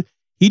outnumbered,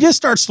 he just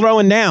starts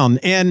throwing down.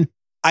 And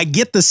I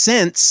get the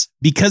sense,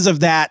 because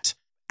of that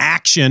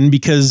action,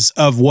 because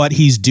of what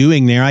he's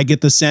doing there, I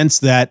get the sense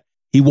that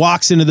he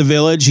walks into the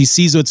village, he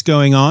sees what's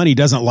going on, he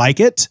doesn't like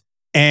it.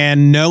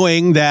 And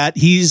knowing that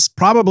he's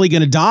probably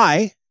going to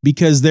die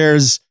because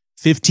there's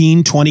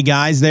 15, 20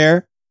 guys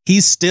there,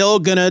 he's still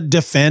going to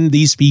defend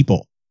these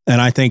people.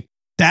 And I think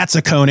that's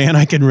a Conan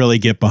I can really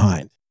get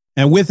behind.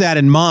 And with that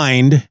in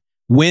mind,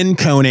 when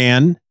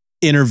Conan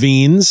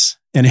intervenes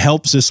and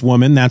helps this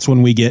woman, that's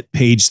when we get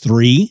page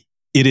 3.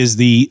 It is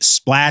the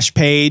splash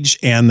page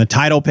and the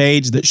title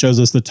page that shows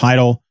us the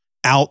title,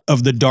 Out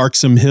of the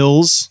Darksome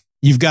Hills.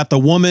 You've got the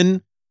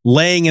woman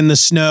laying in the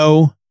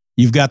snow.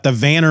 You've got the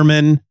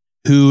Vannerman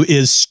who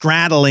is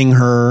straddling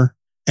her.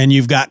 And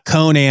you've got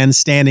Conan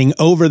standing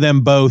over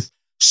them both,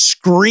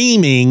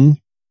 screaming.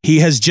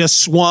 He has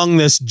just swung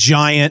this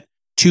giant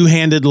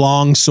two-handed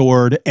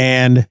longsword,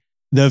 and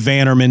the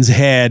Vannerman's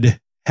head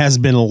has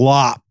been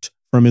lopped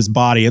from his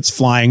body. It's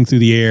flying through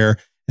the air,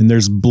 and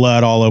there's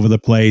blood all over the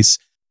place.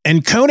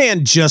 And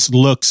Conan just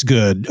looks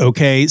good,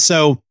 okay?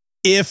 So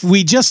if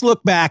we just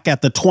look back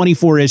at the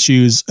 24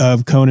 issues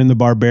of Conan the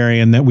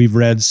Barbarian that we've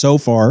read so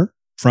far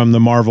from the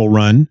Marvel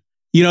run,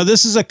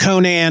 this is a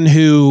Conan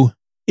who,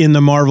 in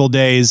the Marvel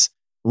days,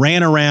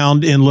 ran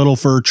around in little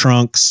fur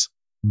trunks,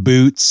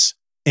 boots,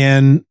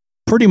 and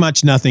pretty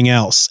much nothing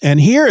else. And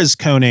here is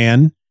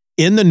Conan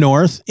in the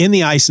north, in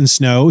the ice and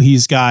snow.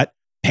 He's got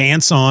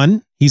pants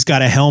on. He's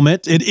got a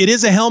helmet. It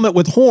is a helmet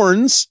with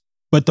horns,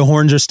 but the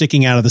horns are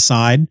sticking out of the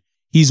side.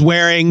 He's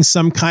wearing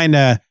some kind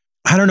of,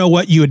 I don't know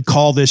what you would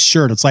call this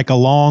shirt. It's like a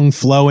long,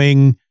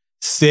 flowing,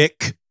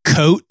 thick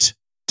coat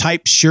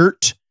type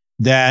shirt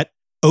that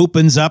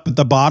opens up at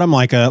the bottom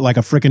like a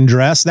freaking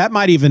dress. That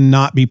might even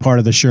not be part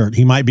of the shirt.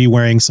 He might be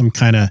wearing some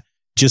kind of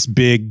just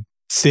big,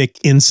 thick,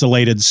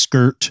 insulated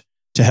skirt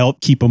to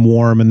help keep him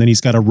warm. And then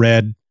he's got a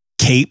red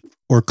cape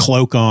or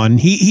cloak on.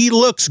 He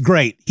looks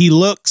great. He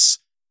looks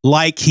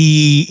like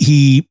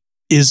he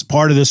is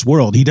part of this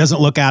world. He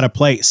doesn't look out of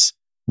place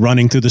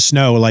running through the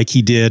snow like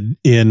he did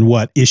in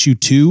issue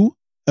 2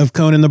 of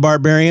Conan the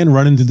Barbarian,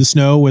 running through the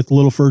snow with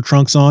little fur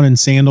trunks on and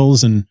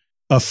sandals and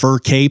a fur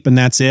cape, and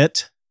that's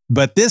it.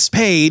 But this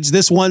page,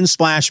 this one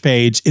splash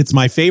page, it's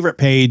my favorite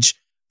page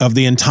of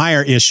the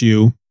entire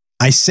issue.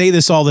 I say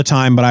this all the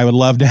time, but I would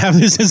love to have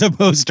this as a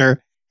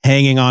poster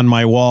hanging on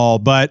my wall.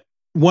 But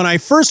when I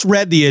first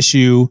read the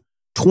issue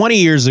 20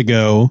 years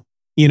ago,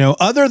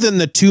 other than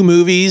the 2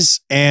 movies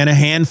and a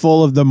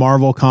handful of the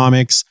Marvel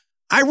comics,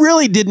 I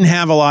really didn't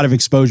have a lot of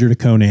exposure to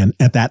Conan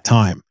at that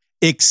time,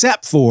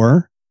 except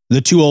for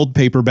the 2 old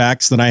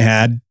paperbacks that I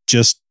had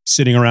just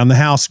sitting around the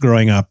house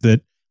growing up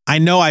that I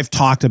know I've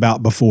talked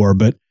about before.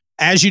 But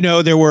as you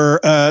know, there were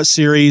a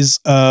series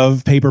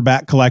of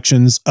paperback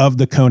collections of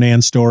the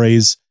Conan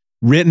stories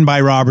written by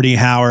Robert E.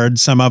 Howard,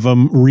 some of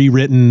them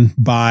rewritten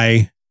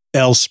by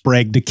L.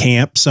 Sprague de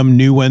Camp, some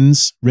new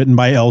ones written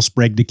by L.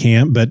 Sprague de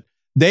Camp, but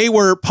they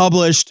were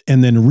published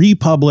and then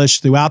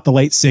republished throughout the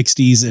late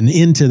 60s and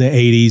into the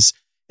 80s.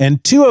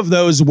 And 2 of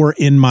those were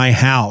in my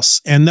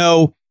house. And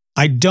though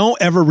I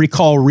don't ever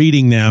recall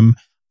reading them,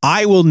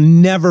 I will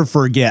never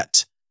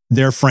forget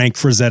their Frank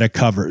Frazetta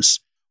covers.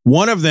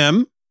 One of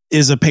them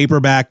is a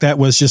paperback that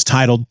was just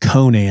titled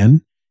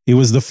Conan. It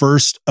was the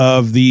first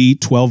of the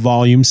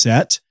 12-volume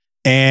set.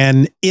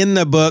 And in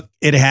the book,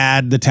 it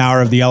had the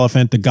Tower of the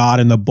Elephant, the God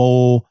in the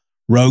Bowl,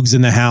 Rogues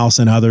in the House,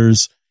 and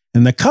others.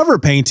 And the cover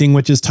painting,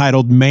 which is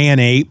titled Man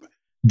Ape,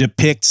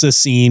 depicts a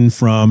scene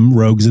from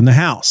Rogues in the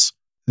House.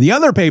 The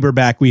other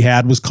paperback we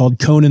had was called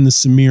Conan the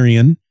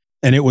Cimmerian,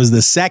 and it was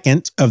the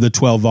second of the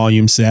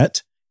 12-volume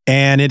set.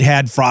 And it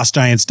had Frost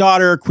Giant's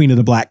Daughter, Queen of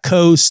the Black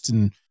Coast,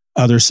 and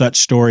other such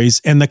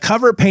stories. And the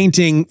cover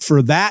painting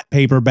for that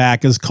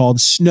paperback is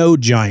called Snow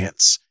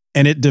Giants.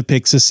 And it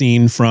depicts a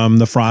scene from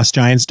the Frost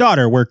Giant's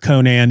Daughter where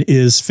Conan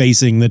is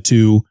facing the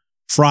 2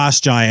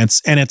 frost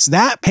giants. And it's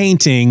that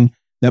painting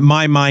that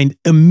my mind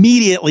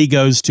immediately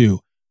goes to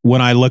when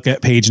I look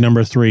at page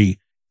number 3.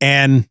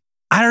 And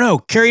I don't know,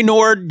 Cary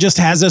Nord just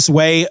has this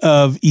way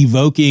of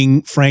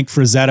evoking Frank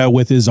Frazetta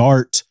with his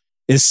art,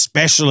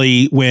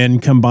 especially when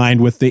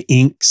combined with the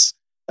inks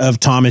of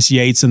Thomas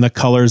Yates and the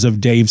colors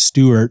of Dave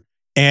Stewart.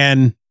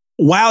 And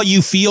while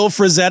you feel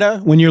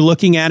Frazetta when you're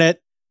looking at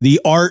it, the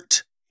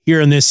art here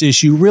in this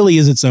issue really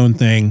is its own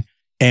thing.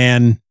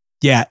 And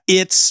yeah,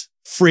 it's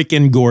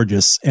freaking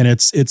gorgeous, and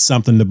it's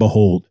something to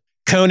behold.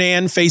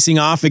 Conan facing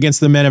off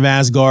against the men of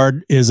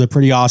Asgard is a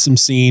pretty awesome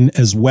scene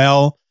as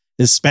well,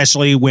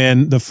 especially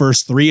when the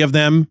first 3 of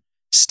them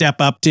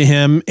step up to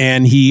him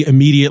and he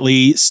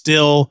immediately,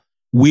 still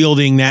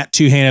wielding that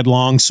 2-handed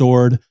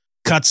longsword,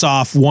 cuts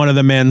off one of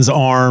the men's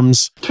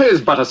arms.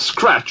 'Tis but a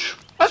scratch.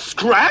 A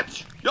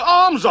scratch? Your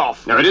arm's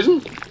off. No, it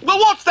isn't. Well,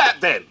 what's that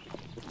then?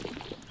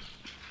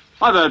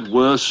 I've heard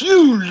worse.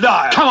 You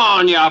liar! Come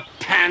on, you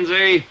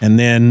pansy! And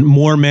then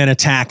more men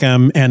attack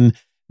him, and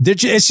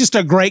it's just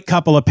a great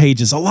couple of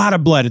pages. A lot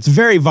of blood. It's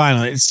very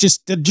violent. It's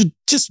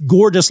just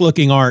gorgeous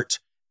looking art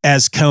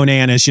as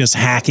Conan is just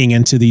hacking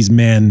into these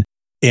men,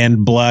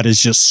 and blood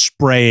is just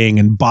spraying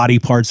and body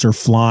parts are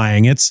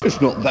flying. It's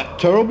not that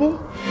terrible.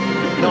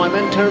 No, I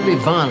meant terribly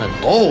violent.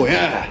 Oh,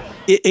 yeah.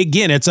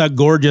 Again, it's a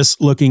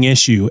gorgeous looking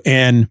issue.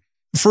 And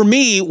for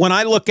me, when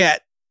I look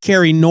at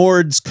Cary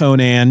Nord's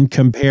Conan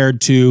compared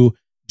to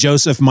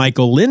Joseph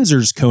Michael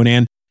Linzer's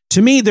Conan,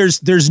 to me,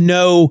 there's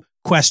no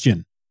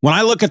question. When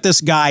I look at this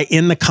guy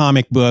in the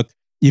comic book,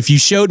 if you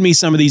showed me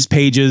some of these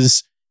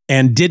pages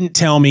and didn't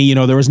tell me,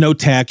 there was no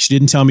text,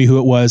 didn't tell me who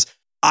it was,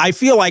 I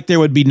feel like there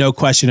would be no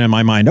question in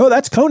my mind, oh,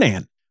 that's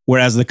Conan.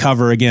 Whereas the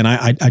cover, again,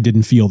 I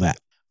didn't feel that.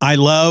 I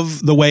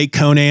love the way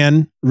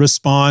Conan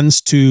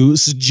responds to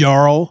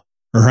Sjarl,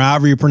 or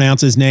however you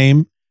pronounce his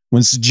name,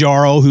 when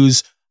Sjarl,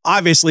 who's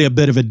obviously a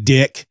bit of a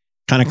dick,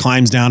 kind of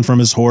climbs down from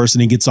his horse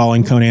and he gets all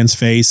in Conan's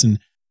face, and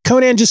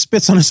Conan just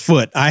spits on his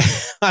foot. I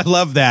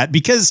love that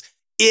because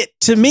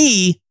to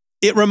me,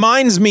 it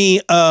reminds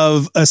me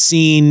of a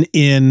scene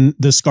in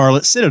the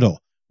Scarlet Citadel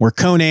where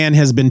Conan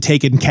has been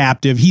taken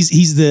captive.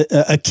 He's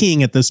a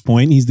king at this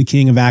point. He's the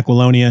king of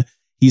Aquilonia.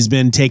 He's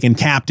been taken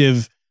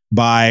captive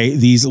by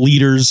these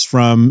leaders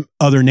from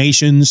other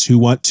nations who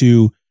want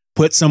to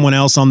put someone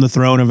else on the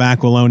throne of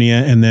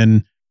Aquilonia and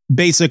then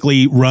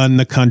basically run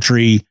the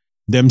country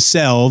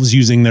themselves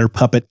using their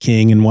puppet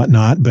king and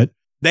whatnot. But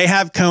they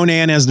have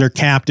Conan as their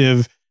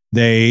captive.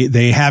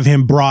 They have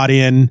him brought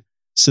in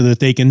so that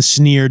they can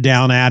sneer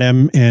down at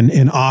him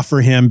and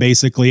offer him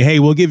basically, hey,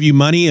 we'll give you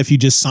money if you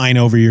just sign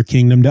over your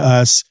kingdom to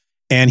us.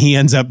 And he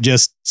ends up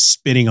just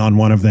spitting on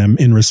one of them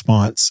in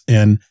response.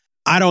 And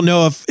I don't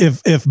know if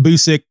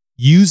Busiek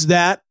used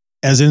that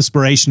as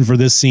inspiration for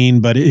this scene,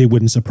 but it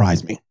wouldn't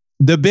surprise me.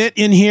 The bit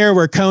in here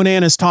where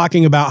Conan is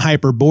talking about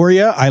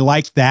Hyperborea, I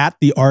like that.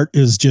 The art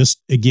is just,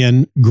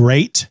 again,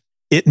 great.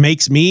 It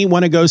makes me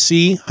want to go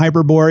see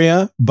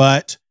Hyperborea,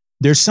 but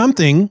there's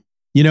something,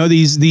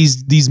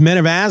 these men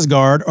of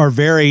Asgard are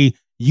very,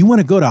 you want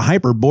to go to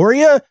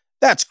Hyperborea?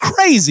 That's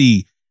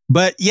crazy.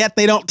 But yet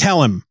they don't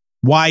tell him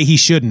why he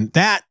shouldn't.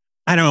 That,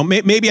 I don't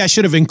know, maybe I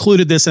should have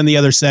included this in the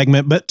other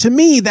segment, but to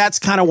me, that's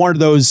kind of one of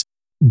those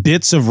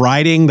bits of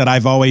writing that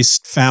I've always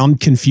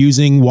found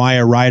confusing why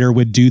a writer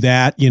would do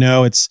that.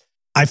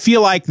 I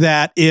feel like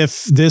that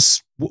if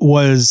this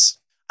was,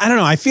 I don't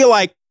know, I feel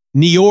like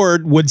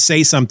Niord would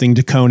say something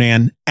to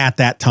Conan at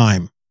that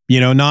time.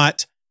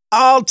 Not,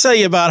 I'll tell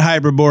you about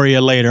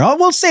Hyperborea later.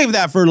 We'll save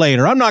that for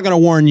later. I'm not going to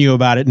warn you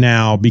about it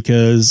now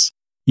because,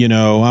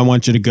 I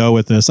want you to go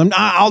with this.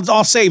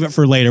 I'll save it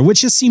for later,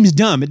 which just seems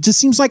dumb. It just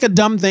seems like a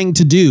dumb thing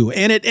to do.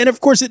 And of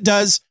course it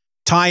does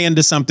tie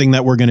into something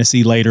that we're going to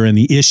see later in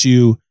the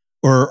issue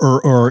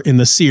or in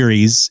the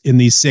series in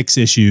these 6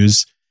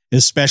 issues,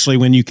 especially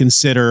when you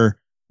consider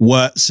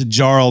what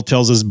Jarl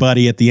tells his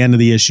buddy at the end of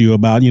the issue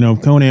about,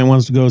 Conan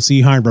wants to go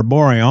see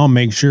Hyperborea. I'll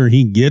make sure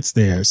he gets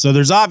there. So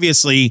there's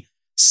obviously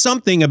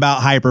something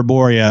about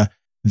Hyperborea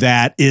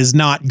that is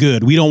not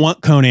good. We don't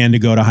want Conan to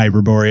go to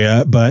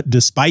Hyperborea, but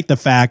despite the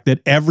fact that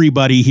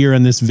everybody here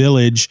in this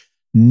village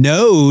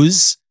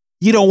knows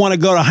you don't want to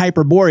go to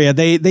Hyperborea,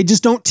 they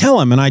just don't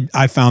tell him. And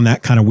I found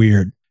that kind of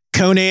weird.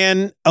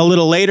 Conan, a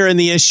little later in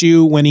the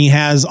issue, when he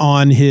has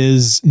on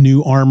his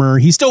new armor,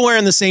 he's still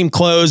wearing the same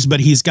clothes, but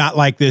he's got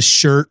like this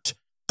shirt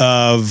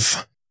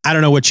of, I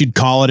don't know what you'd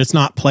call it. It's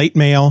not plate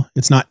mail.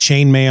 It's not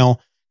chain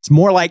mail. It's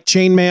more like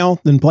chain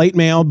mail than plate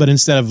mail, but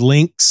instead of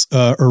links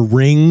or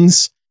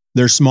rings,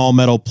 they're small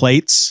metal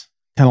plates,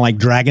 kind of like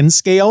dragon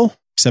scale,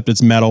 except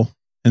it's metal.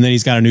 And then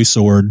he's got a new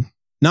sword.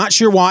 Not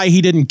sure why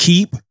he didn't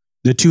keep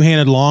the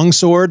two-handed long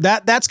sword.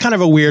 That's kind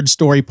of a weird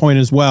story point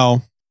as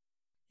well.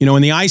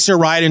 When the Aesir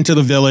ride into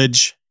the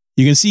village,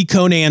 you can see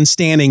Conan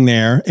standing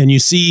there and you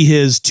see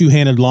his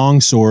two-handed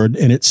longsword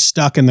and it's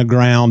stuck in the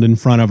ground in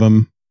front of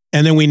him.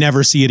 And then we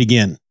never see it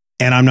again.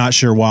 And I'm not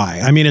sure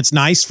why. I mean, it's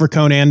nice for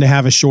Conan to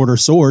have a shorter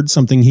sword,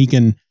 something he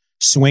can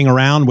swing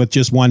around with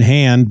just one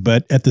hand.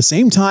 But at the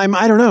same time,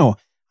 I don't know.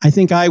 I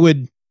think I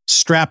would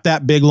strap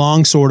that big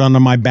longsword onto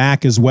my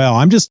back as well.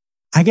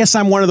 I guess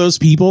I'm one of those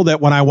people that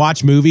when I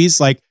watch movies,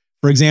 like,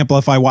 for example,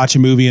 if I watch a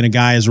movie and a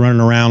guy is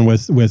running around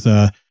with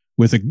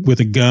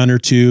a gun or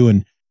two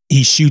and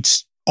he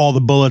shoots all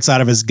the bullets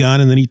out of his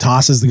gun and then he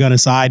tosses the gun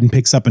aside and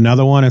picks up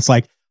another one. It's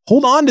like,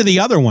 hold on to the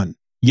other one,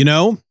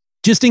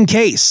 just in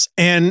case.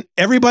 And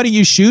everybody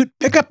you shoot,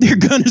 pick up their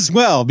gun as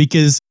well,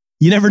 because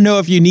you never know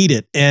if you need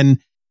it. And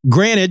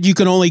granted, you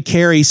can only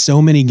carry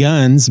so many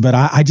guns, but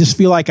I just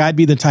feel like I'd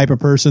be the type of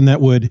person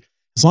that would,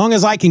 as long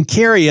as I can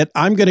carry it,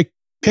 I'm going to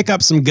pick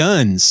up some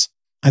guns.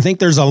 I think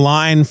there's a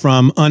line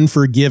from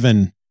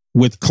Unforgiven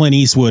with Clint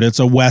Eastwood. It's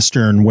a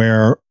Western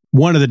where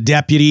one of the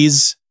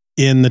deputies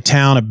in the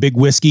town of Big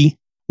Whiskey,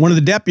 one of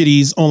the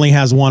deputies only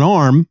has one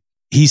arm.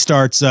 He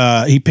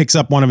picks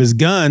up one of his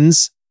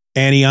guns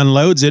and he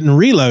unloads it and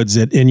reloads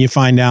it. And you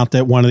find out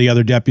that one of the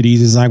other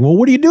deputies is like, well,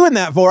 what are you doing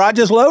that for? I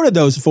just loaded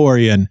those for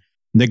you. And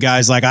the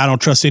guy's like, I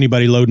don't trust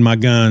anybody loading my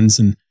guns.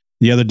 And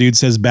the other dude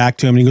says back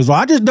to him, and he goes, well,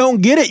 I just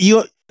don't get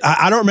it.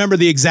 I don't remember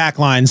the exact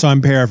line, so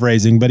I'm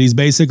paraphrasing, but he's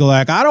basically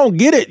like, I don't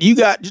get it. You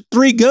got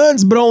 3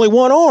 guns, but only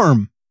one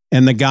arm.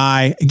 And the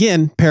guy,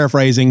 again,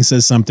 paraphrasing,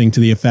 says something to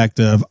the effect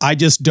of, I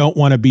just don't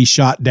want to be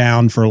shot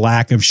down for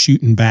lack of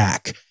shooting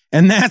back.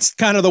 And that's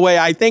kind of the way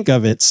I think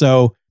of it.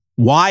 So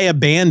why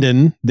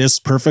abandon this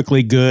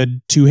perfectly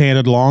good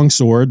two-handed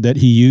longsword that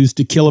he used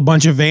to kill a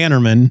bunch of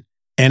Vannermen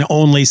and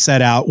only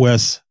set out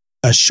with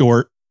a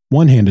short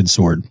one-handed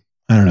sword?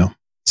 I don't know.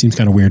 Seems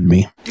kind of weird to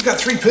me. You got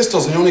 3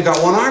 pistols and you only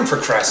got 1 arm, for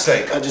Christ's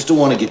sake. I just don't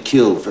want to get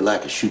killed for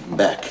lack of shooting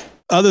back.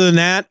 Other than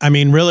that, I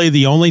mean, really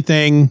the only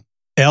thing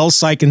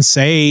else I can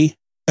say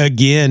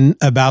again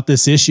about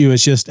this issue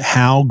is just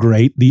how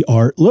great the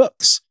art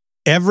looks.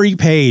 Every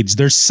page,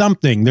 there's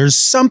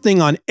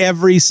something on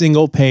every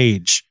single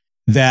page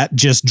that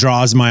just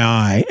draws my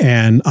eye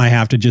and I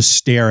have to just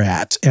stare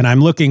at. And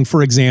I'm looking,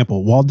 for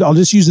example, I'll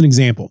just use an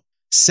example.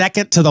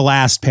 Second to the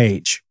last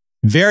page,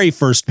 very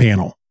first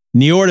panel.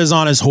 Niord is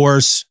on his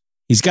horse.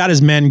 He's got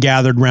his men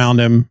gathered round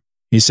him.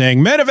 He's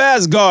saying, men of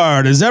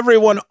Asgard, is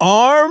everyone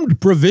armed,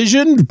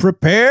 provisioned,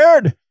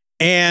 prepared?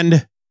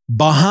 And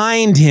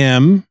behind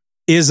him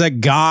is a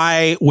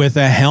guy with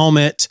a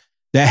helmet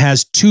that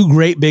has 2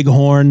 great big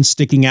horns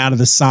sticking out of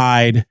the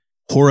side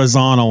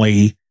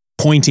horizontally,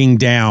 pointing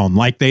down.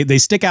 Like they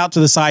stick out to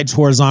the sides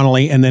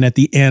horizontally, and then at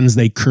the ends,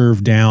 they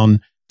curve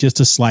down just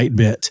a slight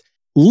bit.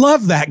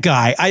 Love that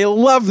guy. I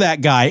love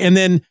that guy. And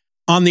then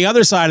on the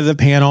other side of the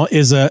panel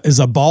is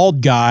a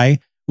bald guy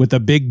with a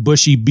big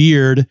bushy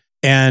beard,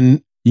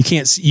 and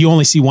you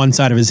only see one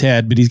side of his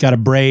head, but he's got a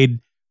braid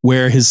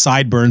where his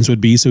sideburns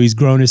would be. So he's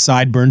grown his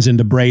sideburns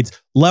into braids.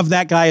 Love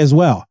that guy as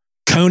well.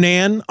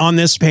 Conan on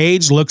this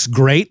page looks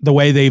great the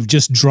way they've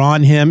just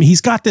drawn him.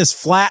 He's got this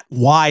flat,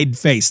 wide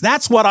face.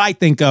 That's what I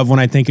think of when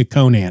I think of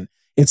Conan.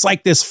 It's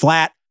like this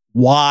flat,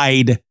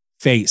 wide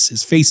face.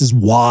 His face is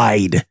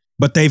wide,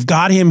 but they've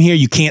got him here.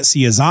 You can't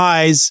see his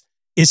eyes.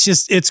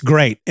 It's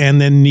great.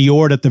 And then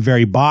Niord at the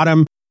very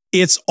bottom.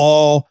 It's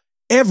all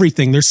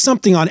everything. There's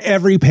something on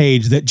every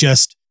page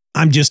that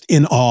I'm just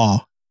in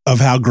awe of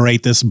how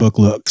great this book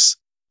looks.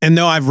 And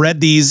though I've read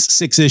these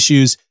 6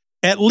 issues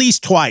at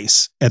least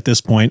twice at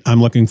this point,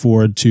 I'm looking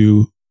forward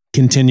to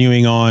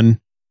continuing on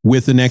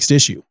with the next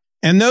issue.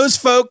 And those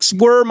folks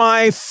were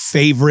my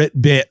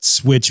favorite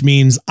bits, which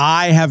means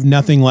I have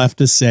nothing left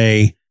to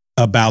say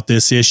about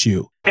this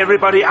issue.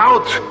 Everybody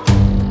out!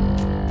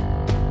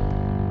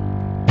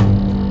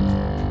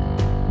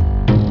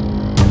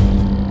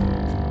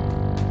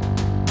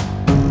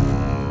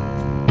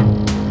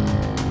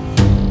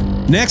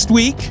 Next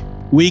week,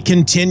 we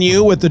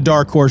continue with the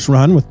Dark Horse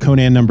run with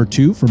Conan number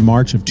 2 from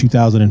March of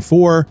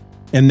 2004,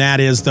 and that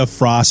is the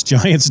Frost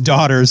Giant's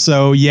daughter.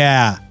 So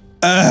yeah,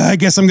 I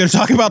guess I'm going to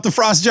talk about the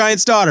Frost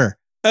Giant's daughter.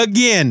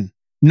 Again,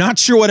 not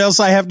sure what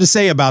else I have to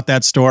say about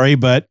that story,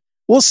 but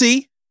we'll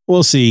see.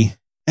 We'll see.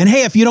 And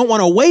hey, if you don't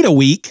want to wait a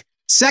week,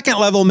 second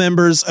level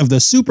members of the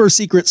super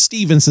secret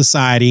Steven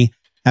Society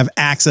have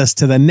access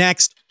to the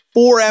next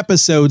 4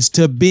 episodes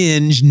to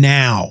binge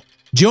now.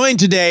 Join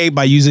today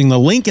by using the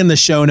link in the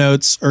show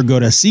notes or go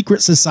to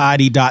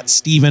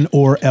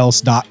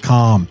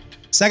secretsociety.stevenorelse.com.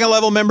 Second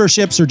level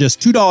memberships are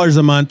just $2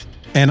 a month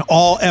and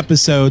all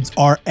episodes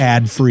are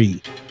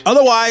ad-free.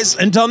 Otherwise,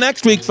 until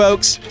next week,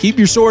 folks, keep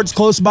your swords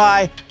close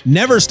by,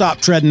 never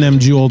stop treading them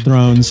jeweled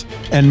thrones,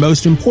 and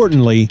most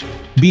importantly,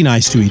 be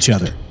nice to each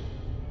other.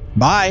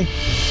 Bye.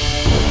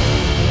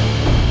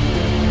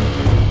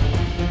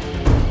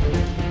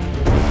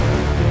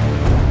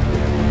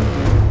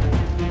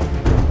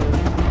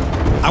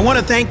 I want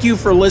to thank you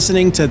for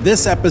listening to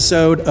this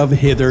episode of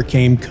Hither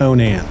Came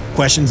Conan.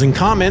 Questions and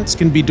comments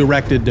can be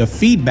directed to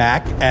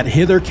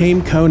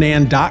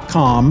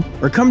feedback@hithercameconan.com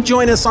or come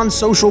join us on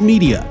social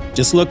media.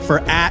 Just look for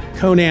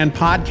 @Conan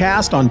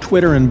Podcast on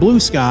Twitter and Blue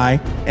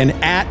Sky and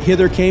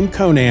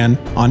 @HitherCameConan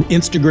on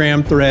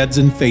Instagram, Threads,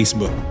 and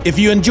Facebook. If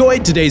you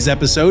enjoyed today's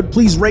episode,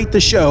 please rate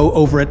the show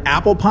over at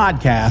Apple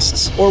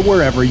Podcasts or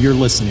wherever you're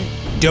listening.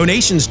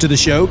 Donations to the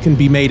show can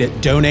be made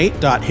at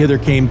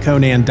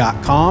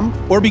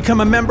donate.hithercameconan.com or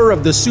become a member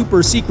of the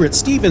super secret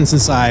Steven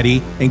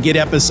Society and get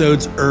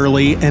episodes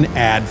early and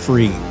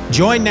ad-free.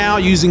 Join now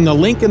using the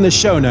link in the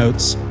show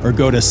notes or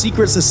go to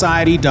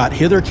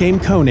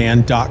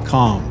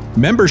secretsociety.hithercameconan.com.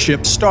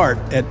 Memberships start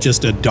at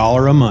just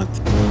 $1 a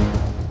month.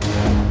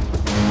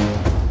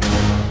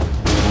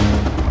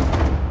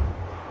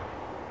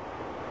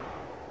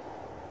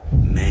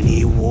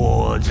 Many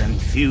wars and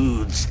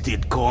feuds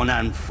did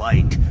Conan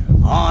fight.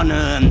 Honor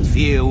and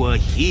fear were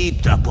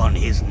heaped upon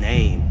his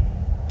name.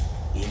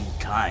 In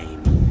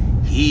time,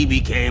 he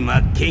became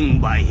a king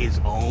by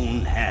his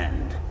own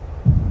hand.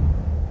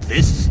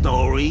 This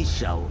story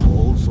shall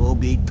also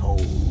be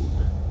told.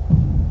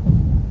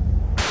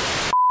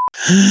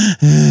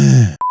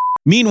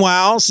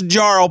 Meanwhile,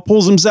 Jarl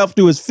pulls himself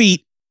to his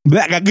feet.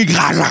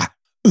 Njord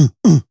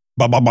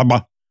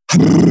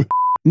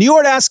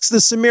asks the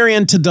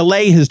Cimmerian to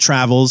delay his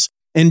travels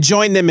and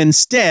join them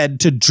instead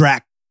to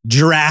dragons.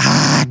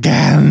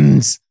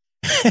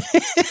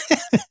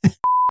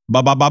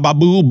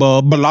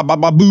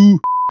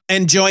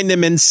 And join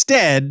them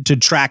instead to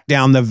track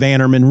down the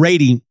Vannerman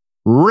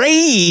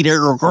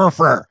Raider.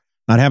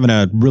 Not having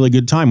a really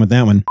good time with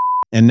that one.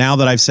 And now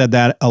that I've said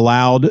that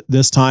aloud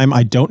this time,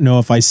 I don't know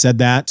if I said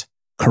that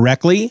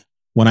correctly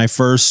when I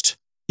first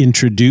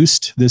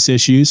introduced this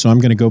issue. So I'm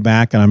going to go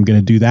back and I'm going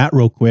to do that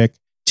real quick,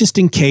 just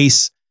in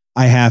case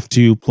I have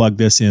to plug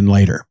this in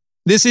later.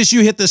 This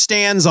issue hit the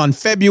stands on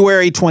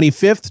February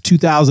 25th,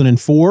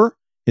 2004.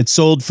 It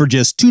sold for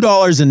just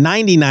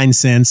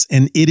 $2.99,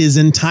 and it is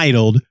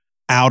entitled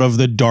Out of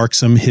the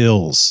Darksome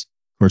Hills.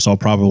 Of course, I'll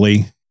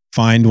probably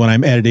find when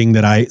I'm editing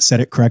that I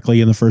said it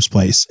correctly in the first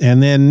place.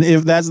 And then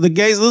if that's the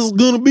case, this is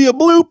going to be a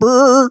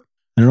blooper.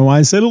 I don't know why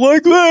I said it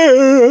like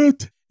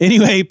that.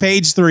 Anyway,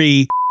 page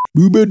 3.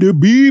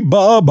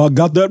 Boop-a-da-bee-bob, I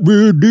got that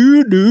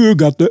do-do-do,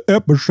 got the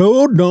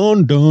episode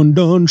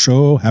done,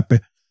 so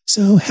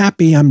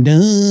happy I'm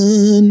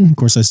done. Of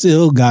course, I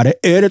still gotta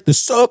edit the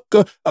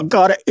sucker, I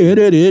gotta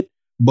edit it,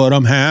 but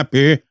I'm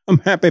happy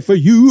for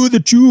you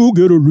that you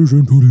get to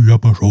listen to the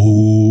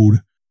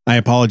episode. I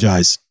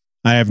apologize.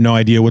 I have no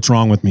idea what's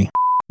wrong with me.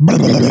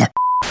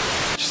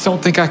 Just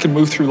don't think I can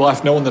move through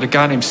life knowing that a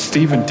guy named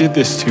Steven did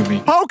this to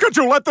me. How could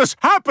you let this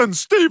happen,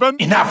 Steven?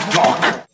 Enough talk.